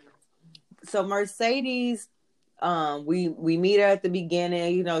 Right. So Mercedes, we meet her at the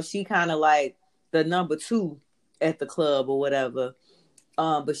beginning. You know, she kind of like the number 2 at the club or whatever.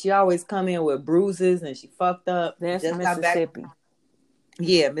 But she always come in with bruises and she fucked up. That's just Mississippi.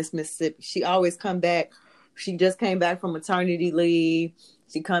 Yeah, Miss Mississippi. She always come back. She just came back from maternity leave.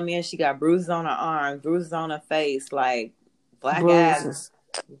 She come in, she got bruises on her arms, bruises on her face, like black eyes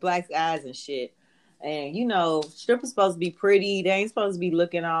and shit. And you know, strippers supposed to be pretty. They ain't supposed to be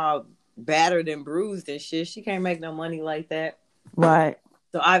looking all battered and bruised and shit. She can't make no money like that. Right.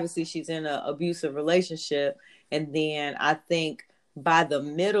 So obviously she's in an abusive relationship. And then I think by the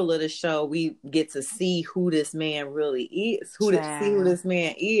middle of the show, we get to see who this man really is. See who this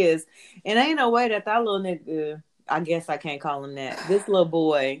man is. And ain't no way that little nigga, I guess I can't call him that. This little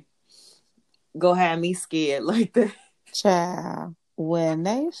boy go have me scared like that. Child, when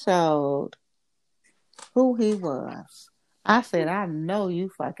they showed who he was, I said, I know you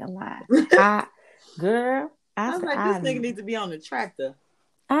fucking lying. I was like, this nigga needs to be on the tractor.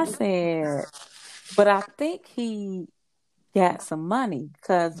 I said, but I think he got some money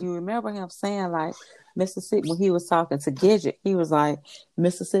because you remember him saying like Mississippi when he was talking to Gidget, he was like,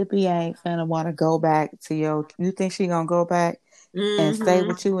 Mississippi ain't finna want to go back to you think she gonna go back and stay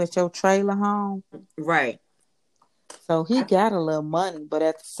with you at your trailer home? Right. So he got a little money, but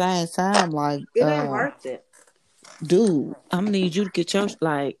at the same time, like it ain't worth it. Dude, I'm gonna need you to get your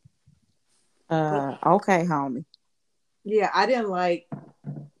okay, homie. Yeah, I didn't like.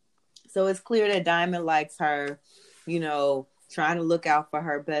 So it's clear that Diamond likes her, you know, trying to look out for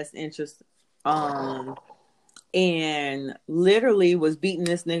her best interest. And literally was beating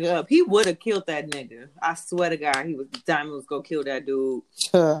this nigga up. He would have killed that nigga. I swear to God, Diamond was gonna kill that dude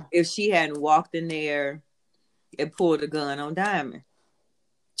if she hadn't walked in there and pulled a gun on Diamond.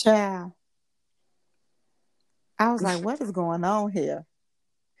 Child. I was like, what is going on here?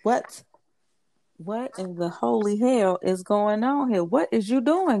 What in the holy hell is going on here? What is you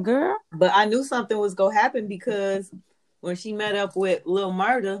doing, girl? But I knew something was gonna happen because when she met up with Lil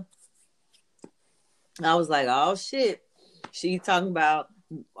Murda, I was like, oh shit. She talking about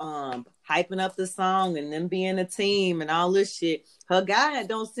hyping up the song and them being a team and all this shit. Her guy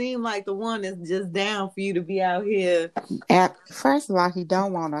don't seem like the one that's just down for you to be out here. First of all, he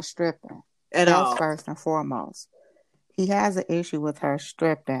don't want her stripping. That's all. First and foremost. He has an issue with her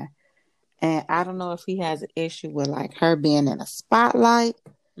stripping. And I don't know if he has an issue with like her being in a spotlight,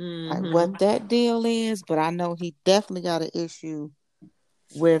 like what that deal is, but I know he definitely got an issue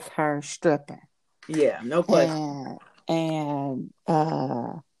with her stripping. Yeah, no question. And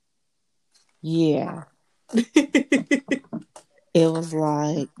yeah. It was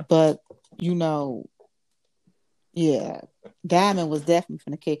like, but you know, yeah, Diamond was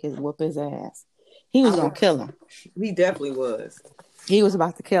definitely finna whoop his ass. He was gonna kill him. He definitely was. He was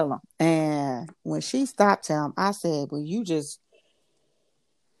about to kill him. And when she stopped him, I said, well, you just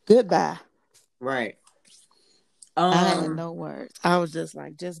goodbye. Right. I had no words. I was just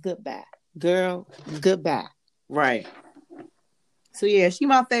like, just goodbye. Girl, goodbye. Right. So yeah, she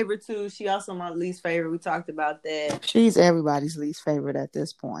my favorite too. She also my least favorite. We talked about that. She's everybody's least favorite at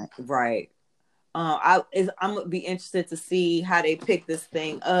this point. Right. I'm gonna be interested to see how they pick this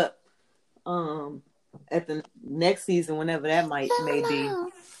thing up. At the next season, whenever that may be.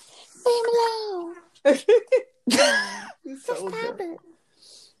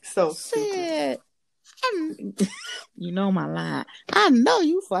 So stupid. You know my line. I know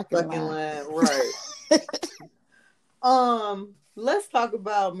you fucking line. Right. Let's talk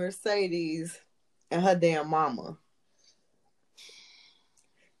about Mercedes and her damn mama.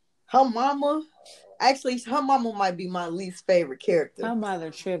 Her mama might be my least favorite character. Her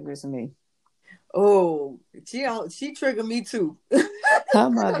mother triggers me. Oh, she triggered me too. Her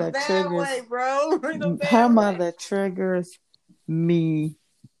mother triggers way, bro. Her mother triggers me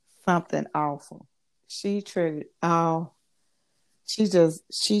something awful. She triggered she just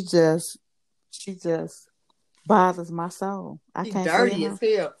bothers my soul. I can't dirty as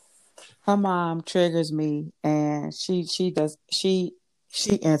hell. Her mom triggers me, and she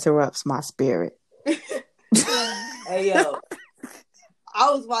interrupts my spirit. Hey yo, I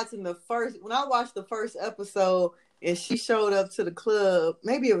was watching when I watched the first episode, and she showed up to the club.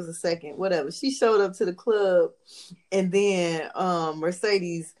 Maybe it was the second, whatever. She showed up to the club, and then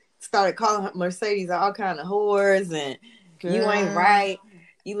Mercedes started calling Mercedes all kind of whores, and girl, you ain't right.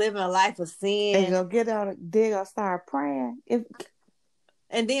 You living a life of sin. And go they're gonna start praying.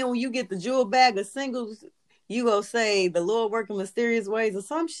 And then when you get the jewel bag of singles, you go say the Lord working mysterious ways or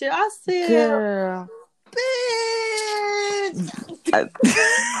some shit. I said, girl, bitch.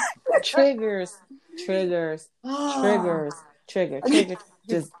 Triggers. Just trigger. Yeah,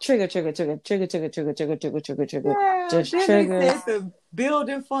 just then triggers. They said the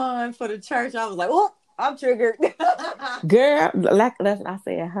building fund for the church. I was like, oh, I'm triggered. Girl, like I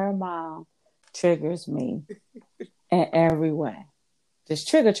said, her mom triggers me in every way. Just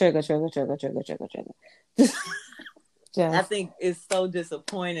trigger. I think it's so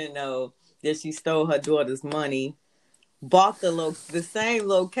disappointing though that she stole her daughter's money, bought the same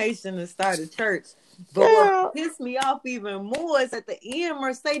location and started church. But what pissed me off even more is at the end,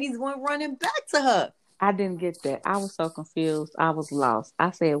 Mercedes went running back to her. I didn't get that. I was so confused. I was lost.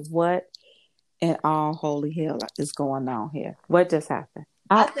 I said, what in all holy hell is going on here? What just happened?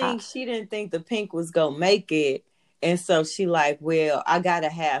 I think she didn't think the Pink was going to make it. And so she like, well, I got to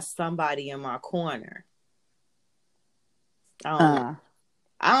have somebody in my corner. I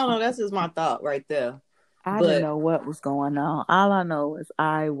don't know. That's just my thought right there. I didn't know what was going on. All I know is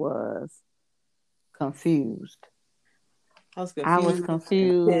I was confused. I was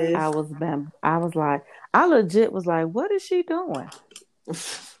confused. I was like, I legit was like, what is she doing?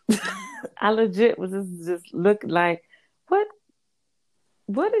 I legit was just looking like, what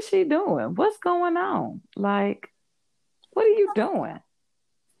is she doing? What's going on? Like, what are you doing?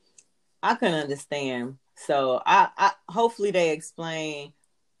 I couldn't understand. So I hopefully they explain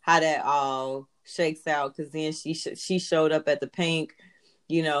how that all shakes out, because then she showed up at the Pink,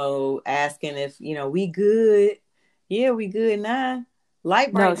 asking if we good. Yeah, we good now.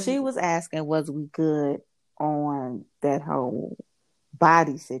 No, she was asking, was we good on that whole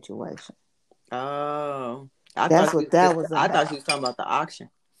body situation? Oh, I thought she was talking about the auction.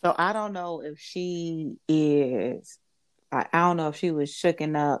 So I don't know if she is. I don't know if she was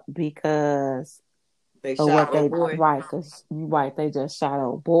shooken up because they shot old boy. Right, they just shot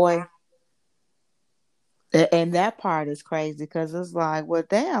old boy. And that part is crazy because it's like, well,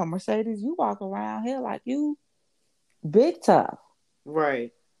 damn, Mercedes, you walk around here like you big tough.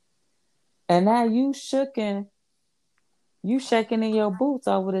 Right. And now you shaking in your boots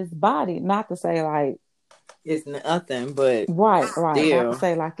over this body. Not to say like it's nothing, but right. Still. Not to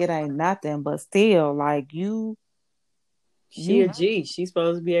say like it ain't nothing, but still like you. She a G. She's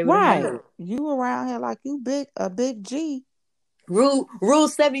supposed to be able to handle it. You around here like you a big G. Rule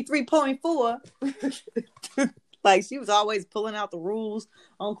 73.4. Like she was always pulling out the rules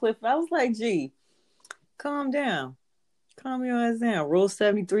on Clifford. I was like, G, calm down. Calm your ass down. Rule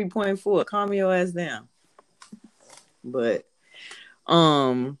 73.4. Calm your ass down. But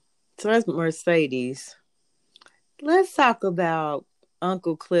so that's Mercedes. Let's talk about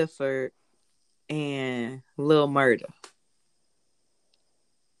Uncle Clifford and Lil Murda.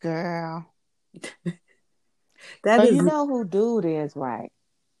 Girl. You know who dude is, right?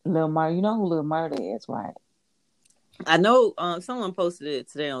 Lil Murda. You know who Lil Murda is, right? I know someone posted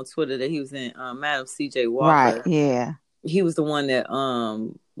it today on Twitter that he was in Madam C.J. Walker. Right, yeah. He was the one that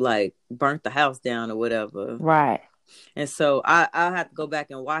like burnt the house down or whatever. Right. And so I'll have to go back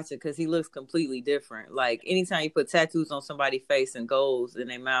and watch it because he looks completely different. Like anytime you put tattoos on somebody's face and goals in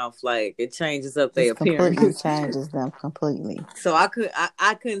their mouth, like it changes up their Just completely appearance. changes them completely. So I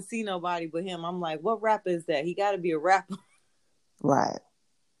couldn't see nobody but him. I'm like, what rapper is that? He got to be a rapper. Right.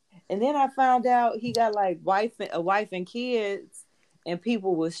 And then I found out he got like a wife and kids, and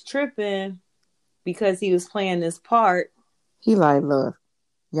people was tripping because he was playing this part. He like, look,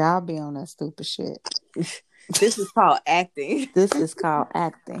 y'all be on that stupid shit. This is called acting. This is called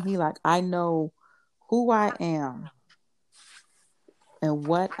acting. He like, I know who I am and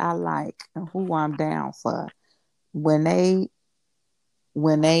what I like and who I'm down for. When they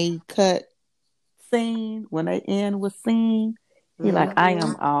cut scene, when they end with scene, he like, I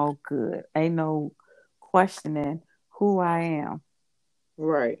am all good. Ain't no questioning who I am.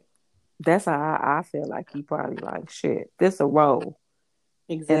 Right. That's how I feel like he probably like, shit, this a role.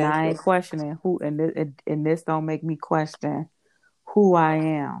 Exactly. And I ain't questioning who, and this don't make me question who I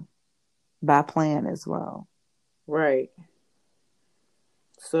am by playing this role. Right.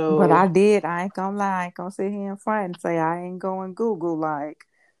 So, but I ain't gonna lie, I ain't gonna sit here in front and say I ain't going Google, like,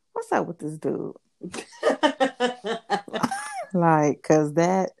 what's up with this dude? Like, cause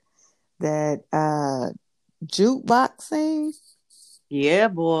that jukebox scene, yeah,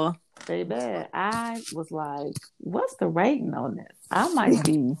 boy, baby, I was like, what's the rating on this? I might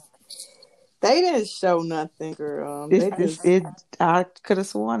be. They didn't show nothing, girl. I could have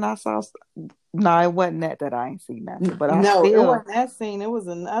sworn I saw. No, it wasn't that I ain't seen nothing. But it wasn't that scene. It was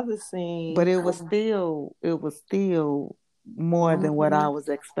another scene. But it was still more than what I was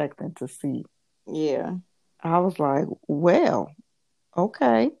expecting to see. Yeah. I was like, well,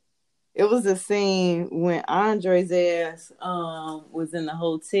 okay. It was a scene when Andre's ass was in the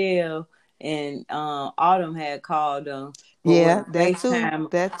hotel and Autumn had called him. Yeah, that too. I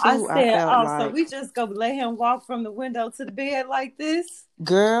said, so we just go let him walk from the window to the bed like this?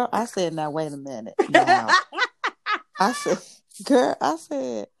 Girl, I said, now wait a minute. Now, I said,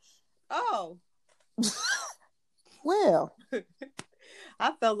 oh. Well.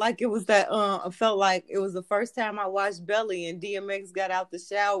 I felt like it was that. I felt like it was the first time I watched Belly and DMX got out the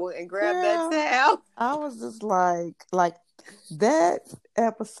shower and grabbed that towel. I was just like that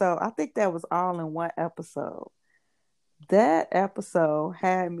episode. I think that was all in one episode. That episode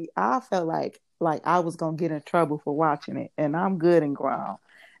had me. I felt like I was gonna get in trouble for watching it, and I'm good and grown.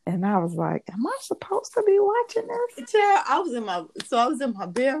 And I was like, am I supposed to be watching this? Yeah, I was in my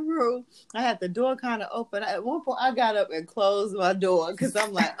bedroom. I had the door kind of open. At one point, I got up and closed my door because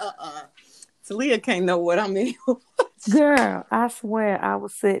I'm like, Talia can't know what I'm in. Girl, I swear I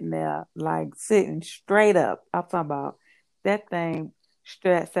was sitting there, like sitting straight up. I'm talking about that thing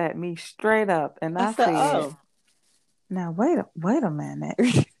sat me straight up. And I said, oh. Now, wait a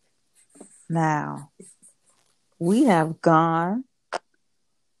minute. Now, we have gone.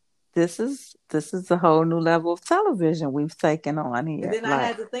 This is a whole new level of television we've taken on here. And then I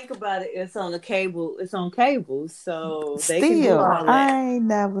had to think about it. It's on cable, so they can do all that. I ain't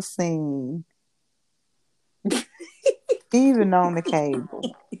never seen even on the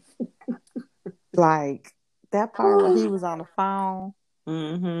cable. Like that part where he was on the phone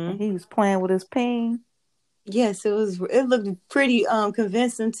and he was playing with his peen. Yes, it was. It looked pretty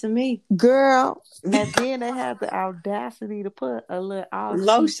convincing to me, girl. And then they had the audacity to put a little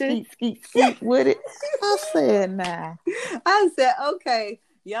lotion skeet with it. I said, nah. I said, okay,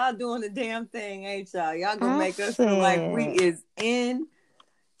 y'all doing the damn thing, ain't y'all? Y'all gonna make us feel like we is in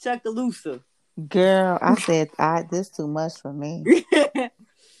Chuckaloosa. Girl, I said, this too much for me.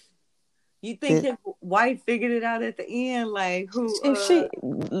 You think his wife figured it out at the end, like who?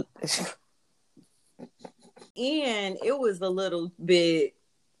 And it was a little bit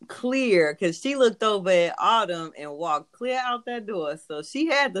clear because she looked over at Autumn and walked clear out that door, so she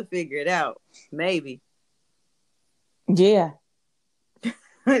had to figure it out. Maybe. Yeah.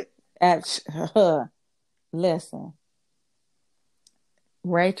 Listen,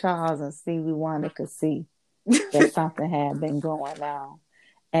 Ray Charles and Stevie Wonder could see that something had been going on,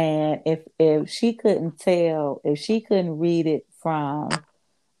 and if she couldn't tell, if she couldn't read it from,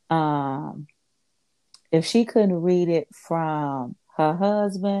 if she couldn't read it from her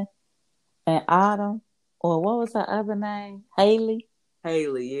husband and Autumn, or what was her other name? Haley,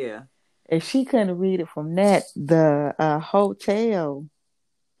 yeah. If she couldn't read it from that, the hotel.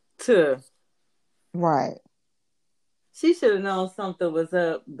 Right. She should have known something was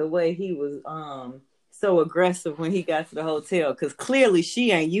up the way he was so aggressive when he got to the hotel, because clearly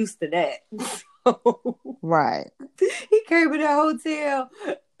she ain't used to that. Right. He came to the hotel.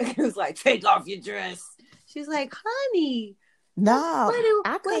 He was like, take off your dress. She's like, honey. No,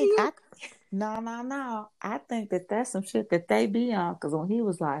 No. I think that that's some shit that they be on. Because when he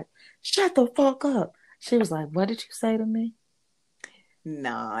was like, shut the fuck up, she was like, what did you say to me?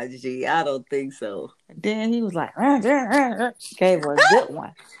 Nah, G, I don't think so. And then he was like, gave her a good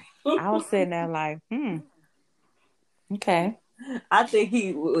one. I was sitting there like, okay. I think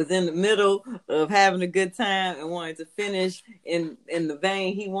he was in the middle of having a good time and wanted to finish in the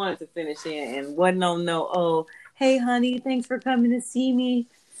vein he wanted to finish in, and wasn't on no, oh, hey honey, thanks for coming to see me.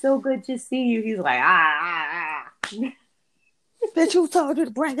 So good to see you. He's like, Bitch, who told you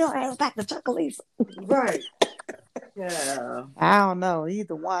to bring your ass back to Chuckalisa? Right. Yeah. I don't know.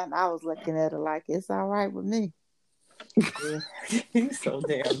 Either one. I was looking at it like, it's all right with me. He's so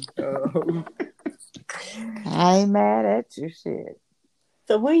damn dumb. I ain't mad at you, shit.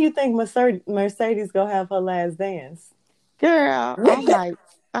 So when you think Mercedes gonna have her last dance? Girl, I'm like,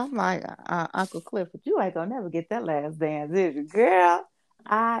 Uncle Clifford, you ain't gonna never get that last dance, is you? Girl,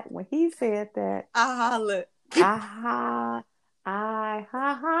 when he said that, I holler. I holler.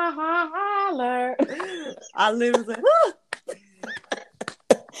 I literally said,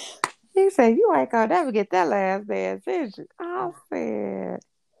 He said, you ain't gonna never get that last dance, is you? I said,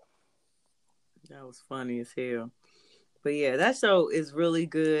 that was funny as hell. But yeah, that show is really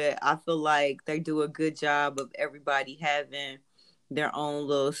good. I feel like they do a good job of everybody having their own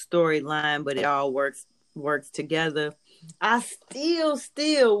little storyline, but it all works together. I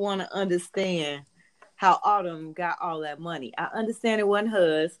still want to understand how Autumn got all that money. I understand it wasn't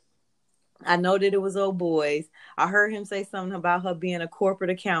hers. I know that it was old boys. I heard him say something about her being a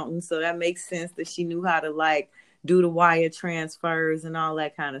corporate accountant, so that makes sense that she knew how to like do the wire transfers and all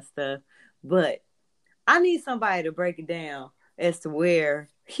that kind of stuff. But I need somebody to break it down as to where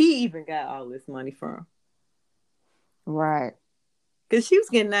he even got all this money from. right. Because she was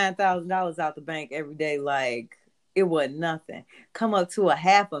getting $9,000 out the bank every day, like it wasn't nothing. Come up to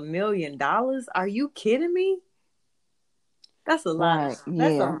 $500,000? Are you kidding me? That's a lot. Right.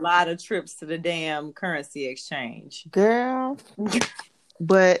 That's a Yeah. lot of trips to the damn currency exchange. Girl,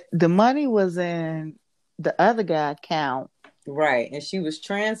 but the money was in the other guy account, Right. And she was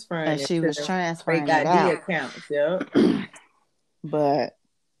transferring and it she to was fake transferring it ID out. accounts. Yep. But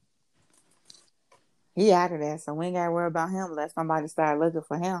he out of there, so we ain't gotta worry about him unless somebody start looking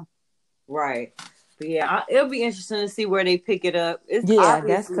for him. Right. But yeah, it'll be interesting to see where they pick it up. It's Yeah,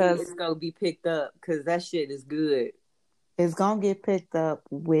 that's obviously because it's gonna be picked up because that shit is good. it's gonna get picked up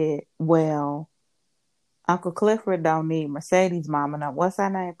with, well, Uncle Clifford don't need Mercedes mama no. What's her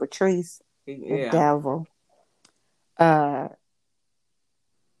name? Patrice, the Yeah. devil. Uh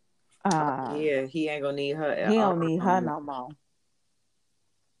Yeah, he ain't gonna need her at he don't need her all. no more.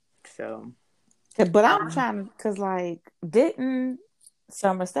 So But I'm trying to, cause like, didn't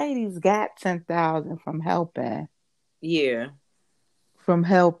so Mercedes got 10,000 yeah. from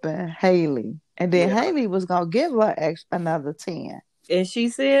helping Haley, and then Yeah. Haley was gonna give her another 10, And she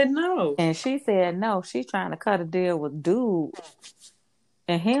said no. and she said no. She's trying to cut a deal with dude,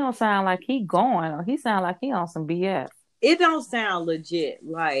 and he don't sound like he going, or he sound like he on some BS. It don't sound legit.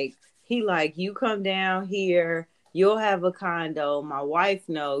 Like he like you come down here, you'll have a condo. My wife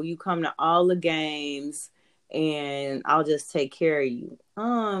know you come to all the games, and I'll just take care of you.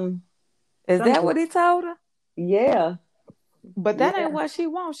 Is that Something. what he told her? Yeah. But that ain't Yeah. what she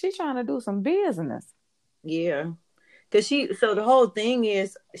wants. She trying to do some business. Yeah. Cause so the whole thing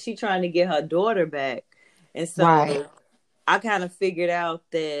is she trying to get her daughter back. And Right. so I kind of figured out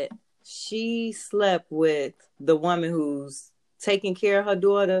that she slept with the woman who's taking care of her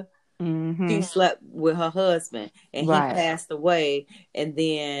daughter. She Mm-hmm. slept with her husband and he Right. passed away. And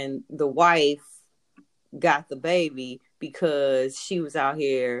then the wife got the baby because she was out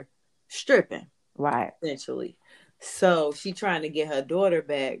here stripping, Right. essentially. So she trying to get her daughter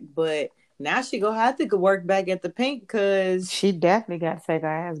back, but now she gonna have to go work back at the Pink because She definitely got to take her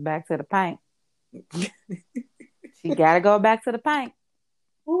ass back to the paint. She got to go back to the paint.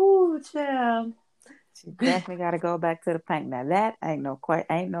 ooh, child, She definitely got to go back to the paint. Now that ain't no way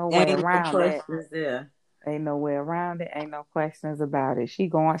ain't no around that. questions there. Ain't no way around it. Ain't no questions about it. She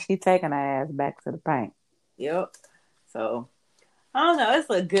taking her ass back to the paint. Yep. So I don't know. It's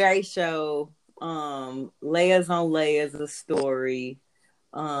a great show. Layers on layers of story.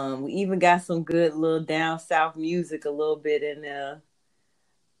 We even got some good little down south music a little bit in there.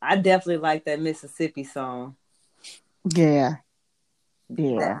 I definitely like that Mississippi song. Yeah.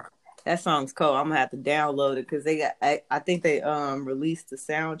 Yeah. That song's cool. I'm gonna have to download it because they got. I think they released the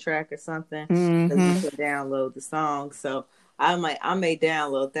soundtrack or something that you Mm-hmm. can download the song. So I may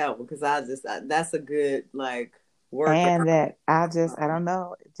download that one because that's a good like work. And that I don't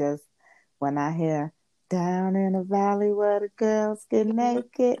know. Just when I hear Down in the valley where the girls get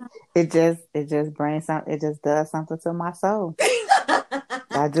naked. It just brings something. It just does something to my soul.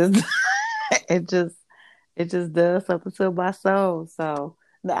 I just it just it just does something to my soul. So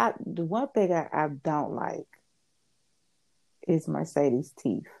the one thing I don't like is Mercedes'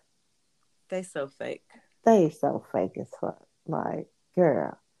 teeth. They so fake. They so fake as fuck. Like,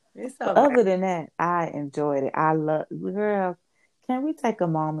 girl. It's But all right. other than that, I enjoyed it. I love, girl. Can we take a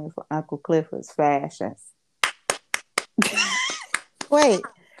moment for Uncle Clifford's fashions? Wait,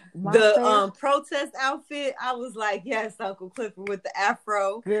 my favorite The protest outfit, I was like, yes, Uncle Clifford with the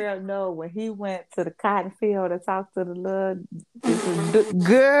afro. girl. No, when he went to the cotton field to talk to the little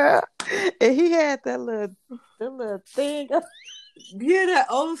girl, and he had the little thing. Yeah, that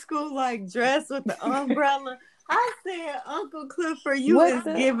old school like dress with the umbrella. I said, Uncle Clifford, you With is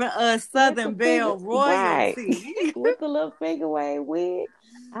the giving us with the Southern finger, Belle right? royalty. With the little finger wave wig.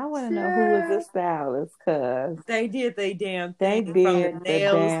 I want to know who was the Sure. stylist, cause They did they damn they thing from the did the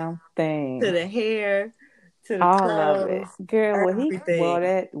nails damn to thing. the hair to the All of it. curls, Girl,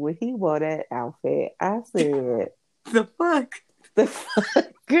 everything. when he wore that outfit, I said, The fuck? the fuck?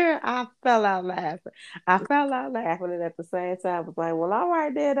 Girl, I fell out laughing. I fell out laughing, and at the same time, I was like, well, all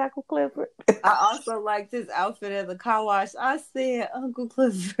right then, Uncle Clifford. I also liked his outfit at the car wash. I said, Uncle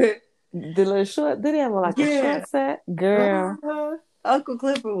Clifford. The little short, did he have like a Yeah. short set? Girl, Uh-huh. Uncle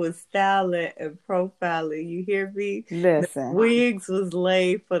Clifford was styling and profiling. You hear me? The listen. wigs was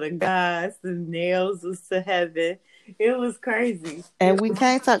laid for the guys. The nails was to heaven. It was crazy. And we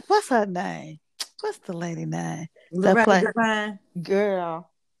can't talk. What's her name? What's the lady name? That Loretta play Devine. girl.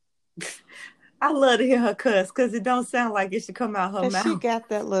 I love to hear her cuss because it don't sound like it should come out her Cause she mouth. got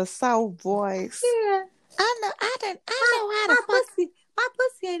that little soft voice. Yeah. I know how to fuck. My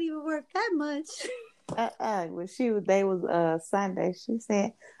pussy ain't even worth that much. When they was Sunday, she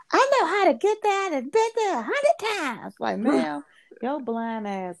said, I know how to get there and been there 100 times. Like, ma'am, your blind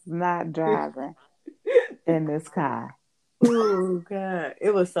ass is not driving in this car. Oh God.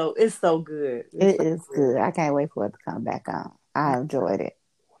 It's so good. It's It so is good. good. I can't wait for it to come back on. I enjoyed it.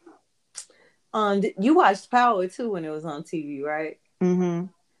 You watched Power too when it was on TV, right? Mm-hmm.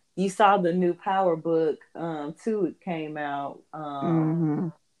 You saw the new Power book too. It came out. Mm-hmm.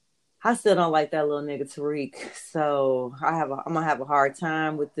 I still don't like that little nigga Tariq, so I'm gonna have a hard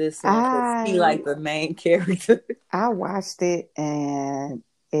time with this one because he I like the main character. I watched it and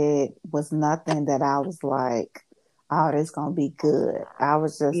it was nothing that I was like, oh, this gonna be good. I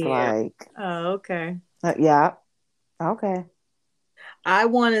was just Yeah. like, Oh, okay. yeah, okay. I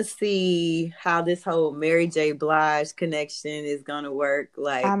want to see how this whole Mary J. Blige connection is gonna work.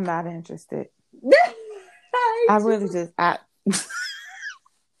 Like, I'm not interested. I I hate really you. just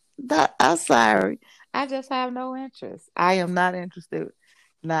I'm sorry. I just have no interest. I am not interested.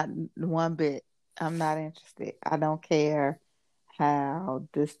 Not one bit. I'm not interested. I don't care how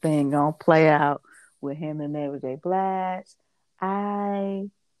this thing gonna play out with him and Mary J. Blige. I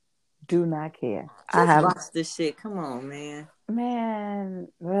do not care. I Just have watch this shit. Come on, man. man.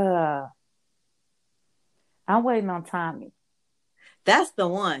 I'm waiting on Tommy. That's the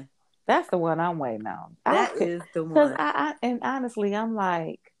one. That's the one I'm waiting on. That is the Because one. and honestly, I'm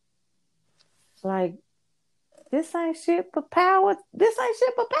like this ain't shit but power. This ain't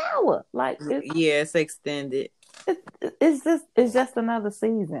shit but power. Like Yeah, it's extended. it's just another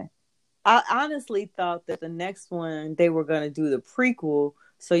season. I honestly thought that the next one they were gonna do the prequel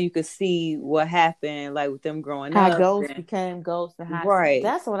so you could see what happened, like with them growing How up. Ghost became Ghost and how Right.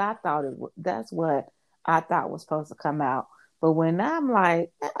 that's what I thought that's what I thought was supposed to come out. But when I'm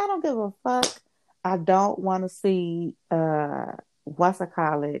like, I don't give a fuck. I don't want to see what's I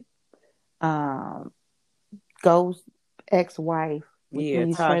call it, Ghost ex-wife with Yeah,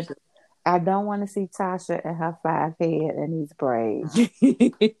 these friends. Tasha. I don't want to see Tasha and her 5 head and these braids.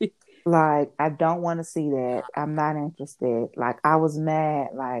 Like, I don't want to see that. I'm not interested. Like, I was mad.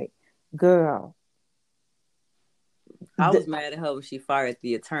 Like, girl. I was mad at her when she fired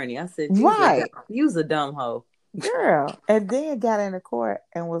the attorney. I said, Right. You's a dumb hoe. Girl. And then got into court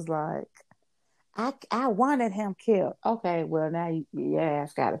and was like, I wanted him killed. Okay, well, now your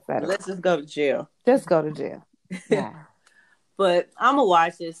ass got a federal. Let's just go to jail. Just go to jail. Yeah. But I'm going to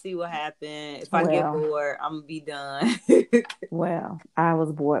watch it, see what happens. If I get bored, I'm going to be done. Well, I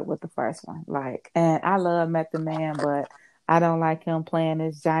was bored with the first one. Like, and I love Method Man, but I don't like him playing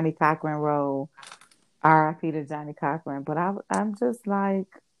this Johnny Cochran role. R.I.P. to Johnny Cochran. But I'm just like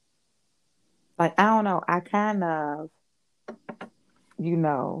I don't know. I kind of,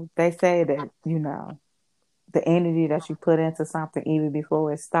 they say that, the energy that you put into something even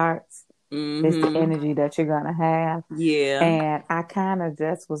before it starts is the energy that you're going to have. Yeah. And I kind of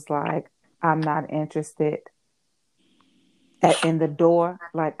just was like, I'm not interested in the door.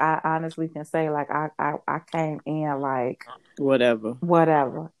 Like I honestly can say, like I came in like Whatever.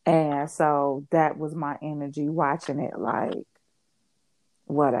 whatever, and so that was my energy watching it, like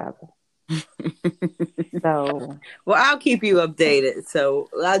whatever. So, Well, I'll keep you updated. So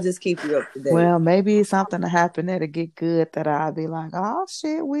I'll just keep you up to date. well, maybe something to happen that'll get good that I'll be like, oh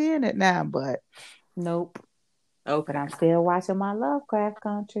shit, we in it now. But nope. But Okay. I'm still watching my Lovecraft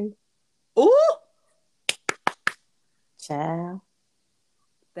Country. Ooh, Child,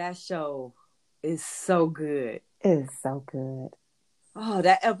 that show is so good. it's so good. Oh,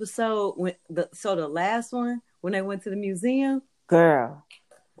 that episode when the last one when they went to the museum. Girl,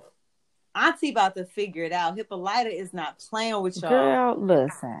 Auntie about to figure it out. Hippolyta is not playing with y'all. girl,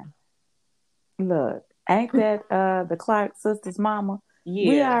 listen. Look, ain't that the Clark sisters' mama?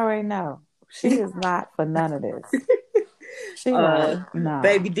 We Yeah. already know. She is not for none of this. She Uh, like, nah.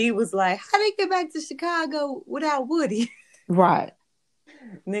 Baby D was like, "How they get back to Chicago without Woody?" Right.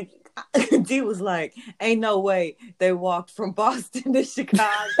 Nick D was like, "Ain't no way they walked from Boston to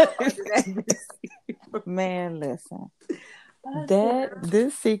Chicago under that museum." Man, listen. I That said,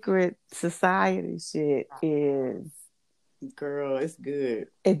 this secret society shit is girl, it's good.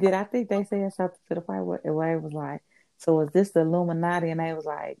 it did I think they said something to the point where it was like, so is this the Illuminati? And they was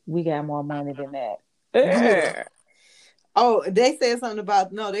like, we got more money than that. Yeah. Oh, they said something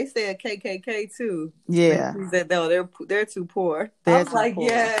about no. They said KKK too. Yeah. They said no, they're too poor. I They're was too like, poor.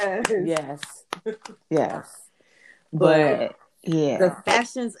 yes, Yes. Yes. but But yeah. the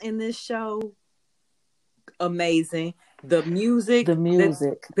fashions in this show amazing. The music The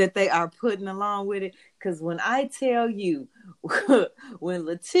music. that they are putting along with it. Because when I tell you, when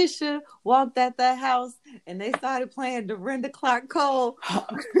Letitia walked at that house and they started playing Dorinda Clark Cole,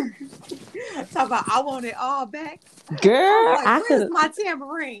 talk about I want it all back. Girl, Like, I where's could my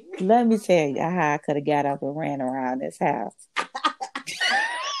tambourine? let me tell you how I could have got up and ran around this house.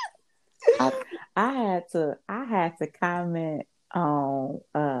 I, I had to comment on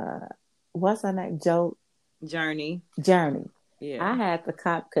what's her name? Journey. Journey. Yeah. I had to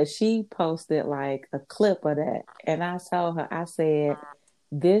cop because she posted like a clip of that, and I told her, I said,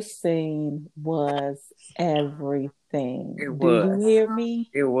 "This scene was everything. It Do you was. hear me?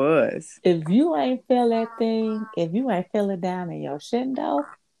 It was. If you ain't feel that thing, if you ain't feel it down in your shindo,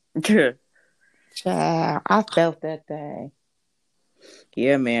 child, I felt that thing.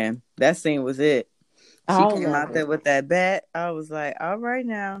 Yeah, man. That scene was it. She All came of out there it. with that bat. I was like, all right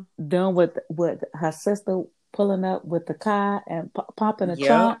now. Done with her sister pulling up with the car and popping the Yep.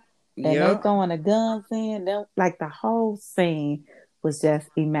 trunk, and they Yep. throwing the guns in. Them, like the whole scene was just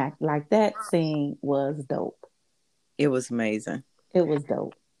immaculate. Like that scene was dope. It was amazing. It was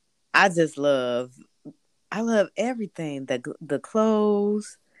dope. I love everything. The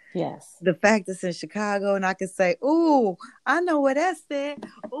clothes, Yes. the fact it's in Chicago, and I can say, "Ooh, I know where that's at.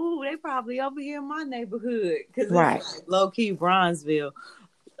 Ooh, they probably over here in my neighborhood because Right. it's like low key Bronzeville."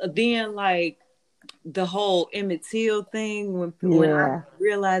 Then like the whole Emmett Till thing when I Yeah.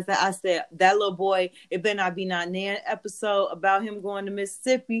 realized that I said that little boy, it better not be not near an episode about him going to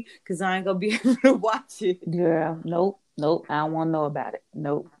Mississippi because I ain't gonna be able to watch it. Girl. Nope. Nope. I don't want to know about it.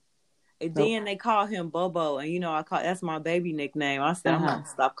 Nope. And Nope. then they call him Bobo, and you know that's my baby nickname. I said I'm Uh-huh. gonna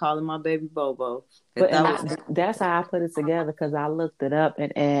stop calling my baby Bobo. But and Was that's how I put it together because I looked it up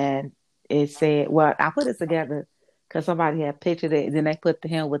and it said, well, I put it together because somebody had pictured it. Then they put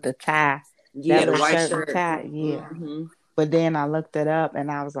him with the tie, yeah, that the little white shirt and shirt. tie. Yeah. Mm-hmm. But then I looked it up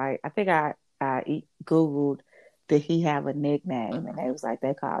and I was like, I think I Googled, did he have a nickname? And they was like,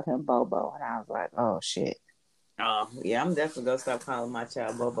 they called him Bobo. And I was like, oh shit. Oh yeah, I'm definitely gonna stop calling my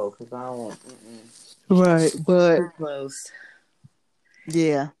child Bobo because I don't want Right, but too close.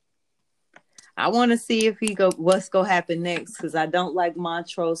 yeah. I want to see if what's gonna happen next because I don't like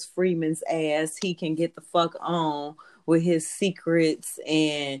Montrose Freeman's ass. He can get the fuck on with his secrets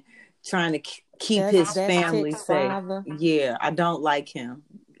and trying to keep his family Tick's safe. father. Yeah, I don't like him.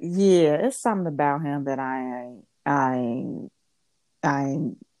 Yeah, it's something about him that I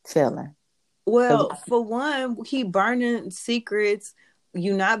ain't feeling. Well, for one, he burning secrets.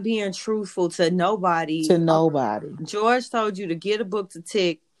 You not being truthful to nobody. To nobody. George told you to get a book to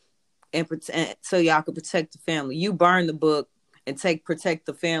tick and pretend so y'all could protect the family. You burn the book and protect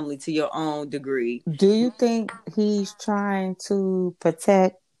the family to your own degree. Do you think he's trying to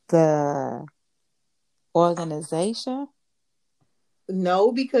protect the organization?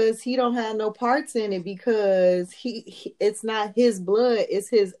 No, because he don't have no parts in it because he it's not his blood, it's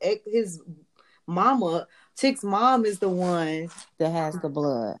his mama. Tick's mom is the one that has the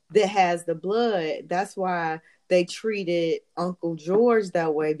blood. That's why they treated Uncle George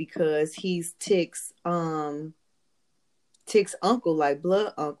that way because he's Tick's uncle, like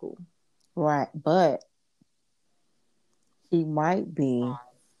blood uncle. Right, but he might be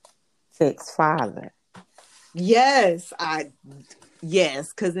Tick's father. Yes,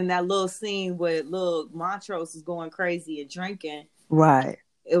 because in that little scene where little Montrose is going crazy and drinking, right,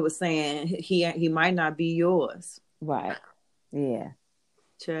 it was saying he might not be yours. Right. Yeah.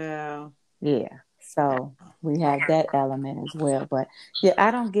 Child. Yeah. So we have that element as well. But yeah, I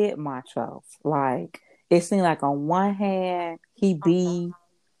don't get Montrose. Like, it seemed like on one hand he be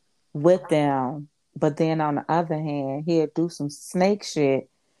with them, but then on the other hand he'll do some snake shit,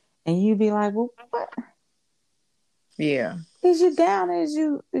 and you be like, well, what? Yeah. Is you down? Is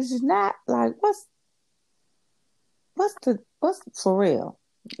you not? Like, what's for real?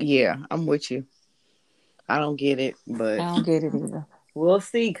 Yeah, I'm with you. I don't get it, but I don't get it either. We'll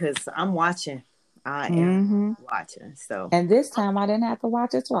see, because I'm watching. I am watching. So, and this time I didn't have to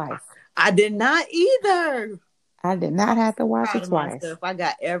watch it twice. I did not either. I did not have to watch it twice. I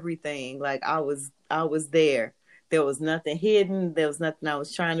got everything. Like, I was there. There was nothing hidden. There was nothing I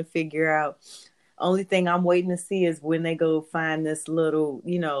was trying to figure out. Only thing I'm waiting to see is when they go find this little,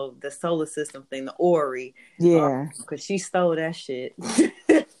 the solar system thing, the Ori. Yeah. Because she stole that shit.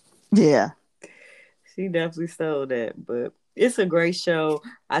 Yeah. She definitely stole that. But it's a great show.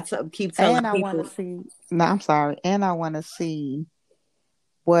 I keep telling people. And I want to see. No, I'm sorry. And I want to see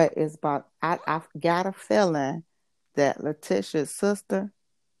what is about. I've got a feeling that Letitia's sister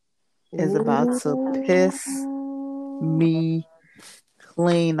is about to piss me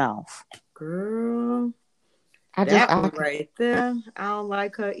clean off. Girl, one right there. I don't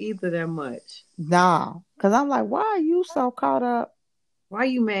like her either that much. No, because I'm like, why are you so caught up? Why are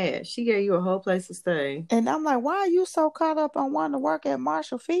you mad? She gave you a whole place to stay. And I'm like, why are you so caught up on wanting to work at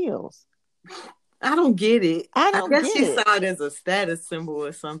Marshall Fields? I don't get it. I guess she saw it as a status symbol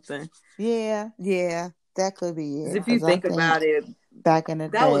or something. Yeah, that could be it. If you think about it, back in the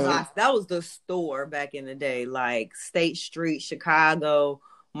day, that was the store back in the day, like State Street, Chicago.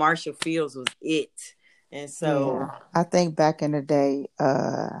 Marshall Fields was it, and so I think back in the day,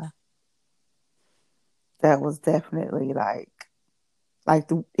 that was definitely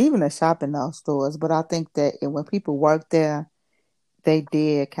even the shopping those stores. But I think that when people worked there, they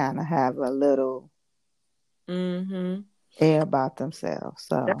did kind of have a little air about themselves.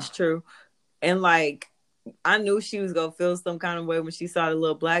 So that's true. And I knew she was gonna feel some kind of way when she saw the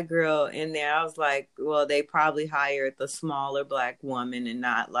little black girl in there. I was like, well, they probably hired the smaller black woman and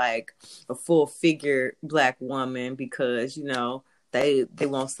not like a full figure black woman, because they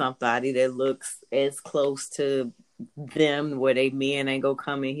want somebody that looks as close to them, where they men ain't gonna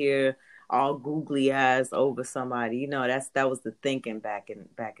come in here all googly eyes over somebody. That was the thinking back in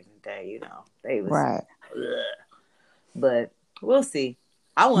the day. They was right. But we'll see.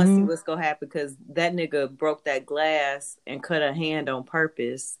 I want to see what's going to happen, because that nigga broke that glass and cut her hand on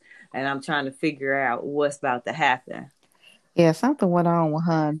purpose. And I'm trying to figure out what's about to happen. Yeah, something went on with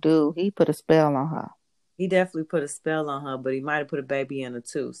her and dude. He put a spell on her. He definitely put a spell on her, but he might have put a baby in her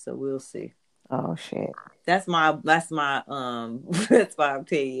too. So we'll see. Oh, shit. That's my that's my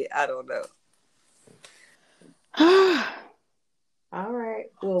opinion. I don't know. All right.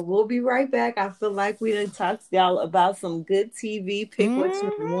 Well, we'll be right back. I feel like we done talked to y'all about some good TV. Pick what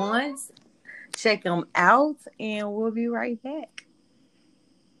you want. Check them out. And we'll be right back.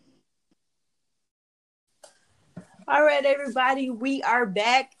 All right, everybody. We are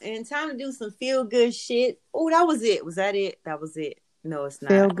back. And time to do some feel good shit. Oh, that was it. Was that it? That was it. No, it's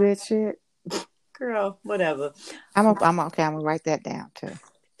not. Feel good shit? Girl, whatever. I'm okay. I'm going to write that down, too.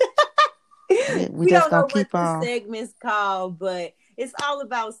 We just don't know what the segment's called, but it's all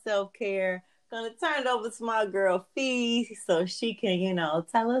about self-care. Gonna turn it over to my girl Fee so she can,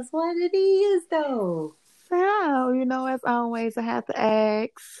 tell us what it is, though. So, as always, I have to ask,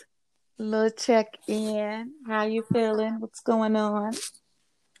 a little check-in. How you feeling? What's going on?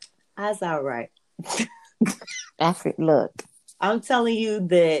 That's all right. Look. I'm telling you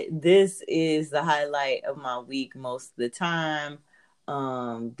that this is the highlight of my week most of the time.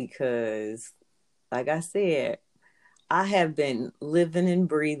 Because, like I said, I have been living and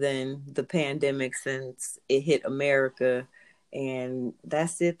breathing the pandemic since it hit America, and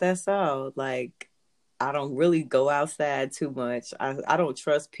that's it. That's all. Like, I don't really go outside too much. I don't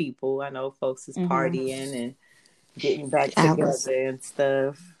trust people. I know folks is partying and getting back together and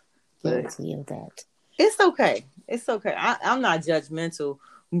stuff. But it's okay. It's okay. I'm not judgmental,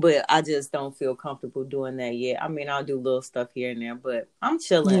 but I just don't feel comfortable doing that yet. I mean, I'll do little stuff here and there, but I'm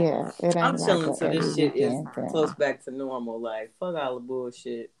chilling. Yeah, I'm chilling till this shit is close back to normal. Like, fuck all the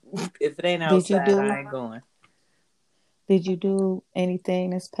bullshit. If it ain't outside, I ain't going. Did you do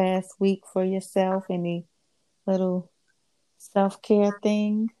anything this past week for yourself? Any little self-care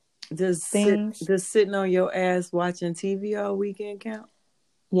Does things? sitting on your ass watching TV all weekend count?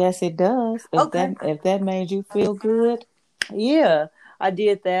 Yes, it does. Okay. If that made you feel good. Yeah, I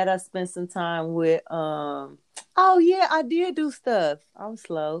did that. I spent some time with oh yeah, I did do stuff. I was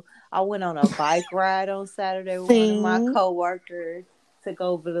slow. I went on a bike ride on Saturday with one of my See? coworkers. Took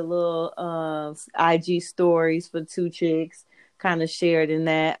over the little IG stories for two chicks, kind of shared in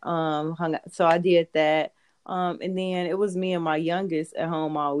that. So I did that. And then it was me and my youngest at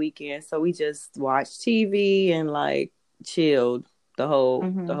home all weekend. So we just watched TV and like chilled the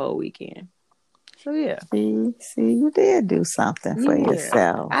Mm-hmm. whole weekend. So yeah. See, you did do something for Yeah, I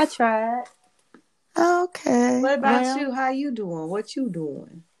yourself. tried. Okay. What about Well, you? How you doing? What you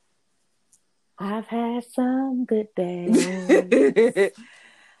doing? I've had some good days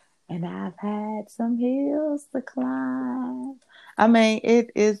and I've had some hills to climb. I mean, it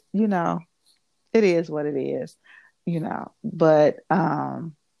is, it is what it is, But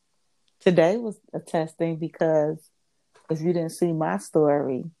today was a testing because if you didn't see my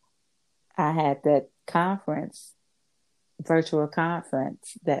story, I had that virtual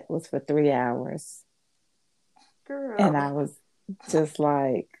conference that was for 3 hours. And Girl, I was just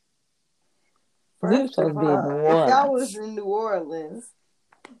like, we were first supposed of to be in New all, if y'all was Orleans. in New Orleans,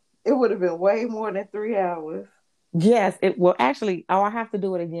 it would have been way more than 3 hours. Yes, it will actually. Oh, I have to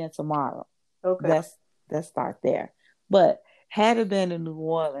do it again tomorrow. Okay. Let's start there. But had it been in New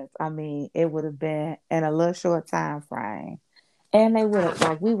Orleans, I mean, it would have been in a little short time frame. And they would have,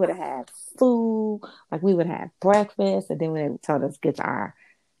 like, we would have had food, like, we would have breakfast, and then they told us to get to our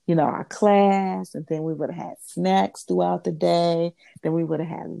class, and then we would have had snacks throughout the day. Then we would have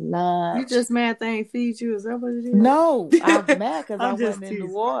had You lunch. just mad they ain't feed you? Is that what it No, I'm is? mad because I I'm just wasn't in New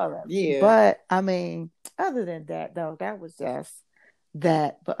teasing. Orleans. Yeah. But I mean, other than that, though, that was just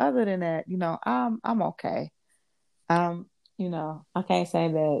that. But other than that, I'm okay. Um, I can't say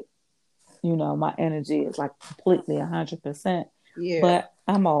that, my energy is like completely 100%, Yeah. but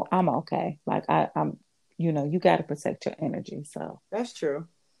I'm okay. Like I'm, you got to protect your energy. So, That's true.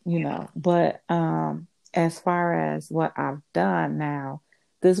 but as far as what I've done now,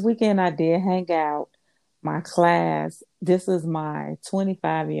 this weekend I did hang out. My class, this is my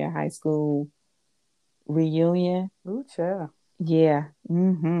 25-year high school reunion. Ooh, child. Yeah.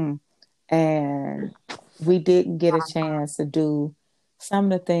 And we didn't get a chance to do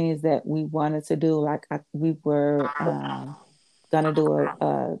some of the things that we wanted to do. Like we were gonna do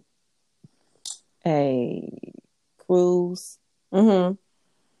a cruise Mm-hmm.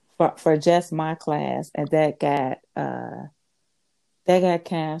 for just my class, and that got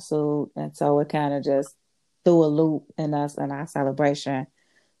canceled, and so it kind of just threw a loop in us and our celebration.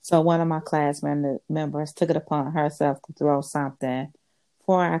 So one of my class members took it upon herself to throw something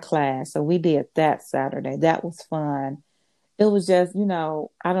for our class. So we did that Saturday. That was fun. It was just,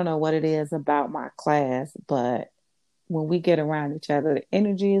 I don't know what it is about my class, but when we get around each other, the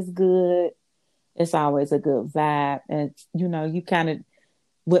energy is good. It's always a good vibe. And, you kind of,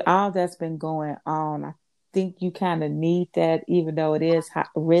 with all that's been going on, I think you kind of need that, even though it is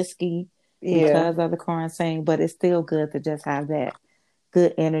risky Yeah. because of the quarantine, but it's still good to just have that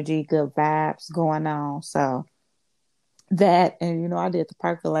good energy, good vibes going on. So that, and I did the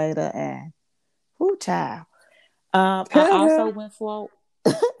percolator and whoo child. I also went for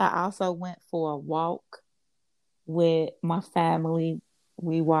I also went for a walk with my family.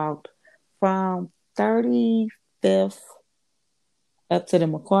 We walked from 35th up to the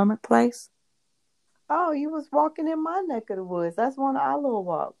McCormick Place. Oh, you was walking in my neck of the woods. That's one of our little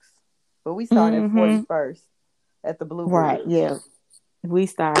walks. But we started at Mm-hmm. 41st at the Right, Bluebird. yeah. We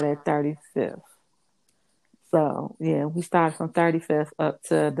started at 35th. So, yeah, we started from 35th up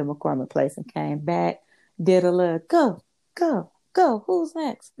to the McCormick Place and came back, did a little go, go, go, who's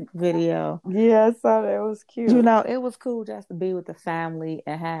next video. Yeah, I saw that. It was cute. It was cool just to be with the family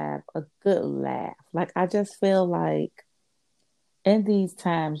and have a good laugh. Like, I just feel like in these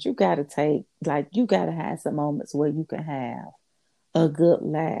times, you got to have some moments where you can have a good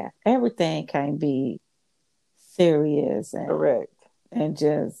laugh. Everything can't be serious Correct. and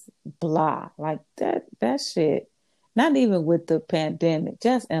just blah. Like that shit. Not even with the pandemic,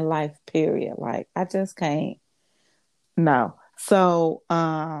 just in life, period. Like, I just can't. No. So,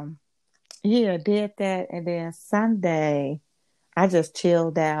 yeah, did that. And then Sunday, I just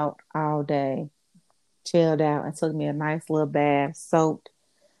chilled out all day. Chilled out and took me a nice little bath, soaked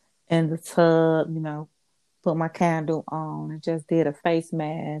in the tub, put my candle on and just did a face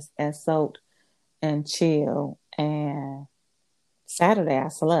mask and soaked and chill. And Saturday I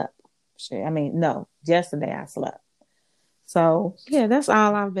slept. Shit. I mean, no, yesterday I slept. So yeah, that's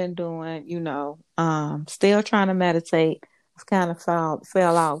all I've been doing. Still trying to meditate. It's kind of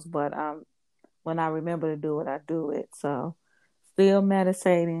fell off, but when I remember to do it, I do it. So still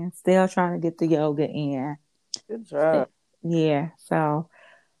meditating, still trying to get the yoga in. Good job. Yeah. So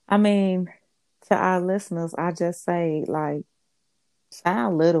I mean, to our listeners, I just say like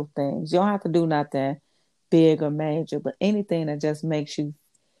find little things. You don't have to do nothing big or major, but anything that just makes you,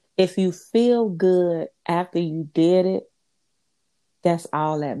 if you feel good after you did it, that's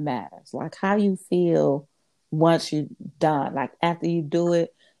all that matters. Like how you feel once you're done. Like after you do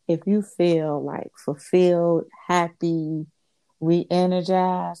it, if you feel like fulfilled, happy,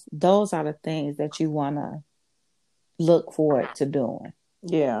 re-energized, those are the things that you want to look forward to doing.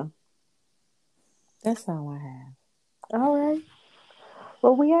 Yeah. That's all I have. All right.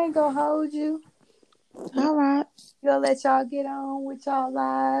 Well, we ain't gonna hold you. All right. We'll let y'all get on with y'all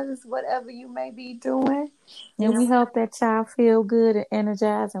lives, whatever you may be doing. And we hope that y'all feel good and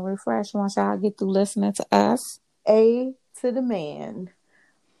energized and refreshed once y'all get through listening to us. A to the man.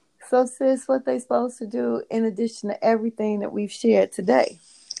 So, sis, what they supposed to do in addition to everything that we've shared today?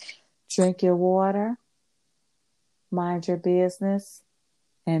 Drink your water, mind your business,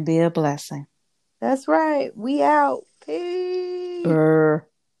 and be a blessing. That's right. We out. Peace. Brr.